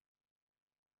game.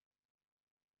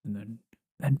 And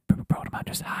then Proto Man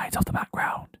just hides off the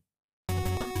background.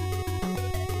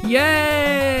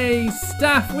 Yay!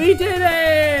 Staff, we did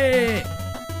it!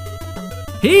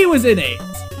 He was in it.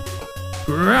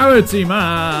 Gravity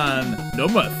Man,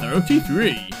 number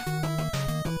 33.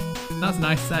 That's a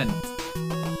nice scent.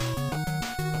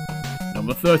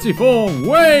 Number 34,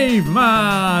 Wave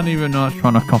Man! Even though I was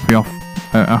trying to copy off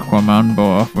Aquaman,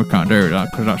 but we can't do that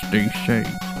because that's DC.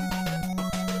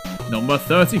 Number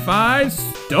 35,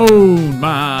 Stone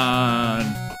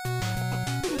Man!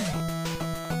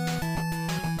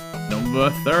 Number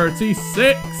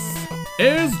 36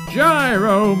 is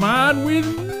Gyro Man with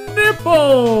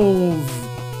nipples!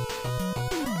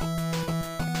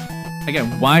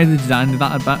 Again, why they designed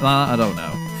that about that, I don't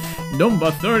know. Number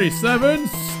 37,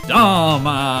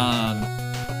 Starman.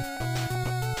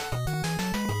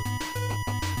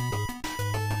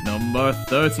 Number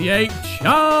 38,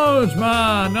 Charge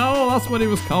Man. Oh, that's what it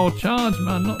was called, Charge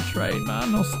Man, not Train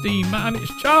Man, not Steam Man,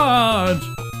 it's Charge.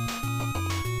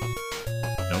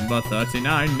 Number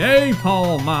 39,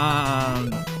 Napalm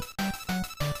Man.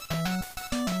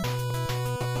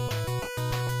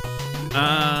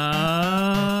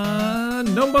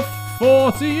 And number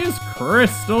 40 is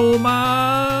Crystal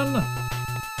Man.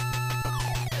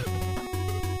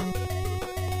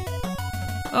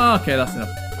 Okay, that's enough.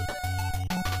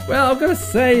 Well, I'm gonna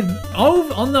say,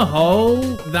 on the whole,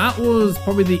 that was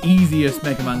probably the easiest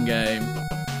Mega Man game.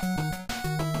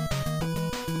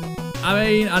 I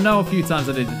mean, I know a few times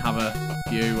I did have a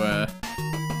few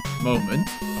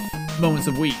moments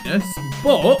of weakness,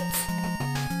 but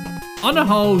on the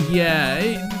whole, yeah,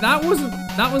 that was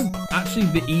actually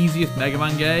the easiest Mega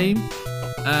Man game.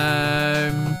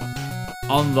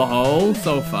 On the whole,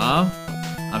 so far.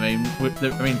 I mean,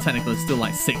 technically, there's still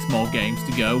like 6 more games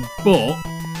to go, but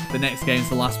the next game's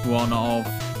the last one of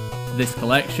this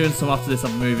collection. So after this,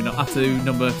 I'm moving on. After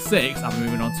number 6, I'm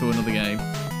moving on to another game.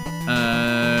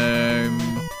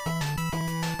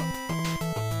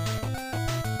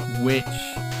 Which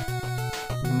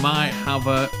might have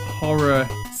a horror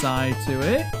side to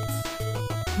it.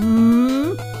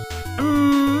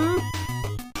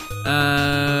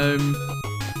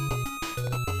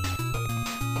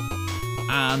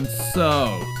 And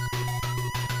so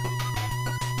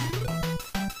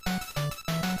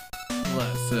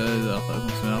let's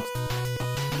something else.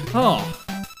 Oh.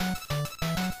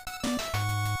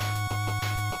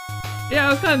 Yeah, I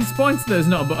was kind of disappointed there's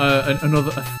not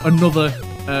another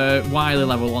Wily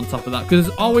level on top of that, because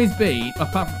there's always been,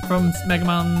 apart from Mega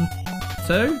Man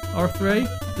 2 or 3,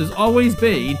 there's always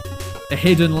been a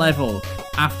hidden level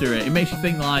after it. It makes you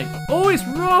think like, oh, it's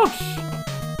Rush!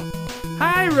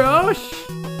 Hi, Rush!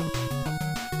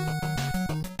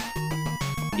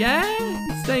 Yeah?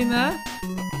 It's staying there?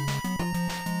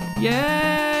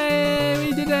 Yay!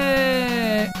 We did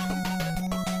it!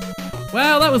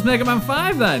 Well, that was Mega Man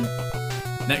 5 then.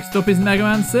 Next up is Mega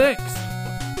Man 6.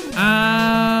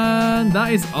 And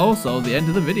that is also the end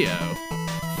of the video.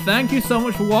 Thank you so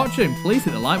much for watching. Please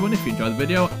hit the like button if you enjoyed the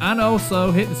video, and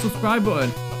also hit the subscribe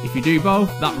button. If you do both,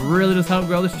 that really does help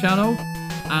grow this channel,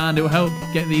 and it will help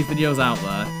get these videos out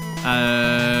there.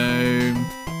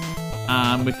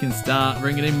 And we can start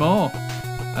bringing in more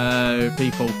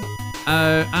people.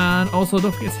 And also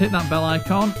don't forget to hit that bell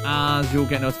icon, as you'll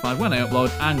get notified when I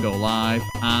upload and go live.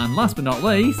 And last but not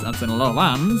least, I'm saying a lot of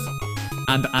ands,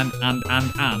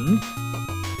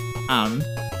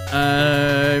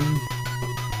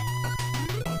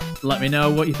 let me know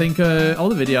what you think of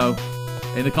the video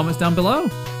in the comments down below.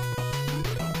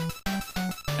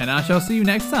 And I shall see you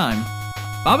next time.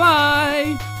 Bye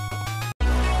bye!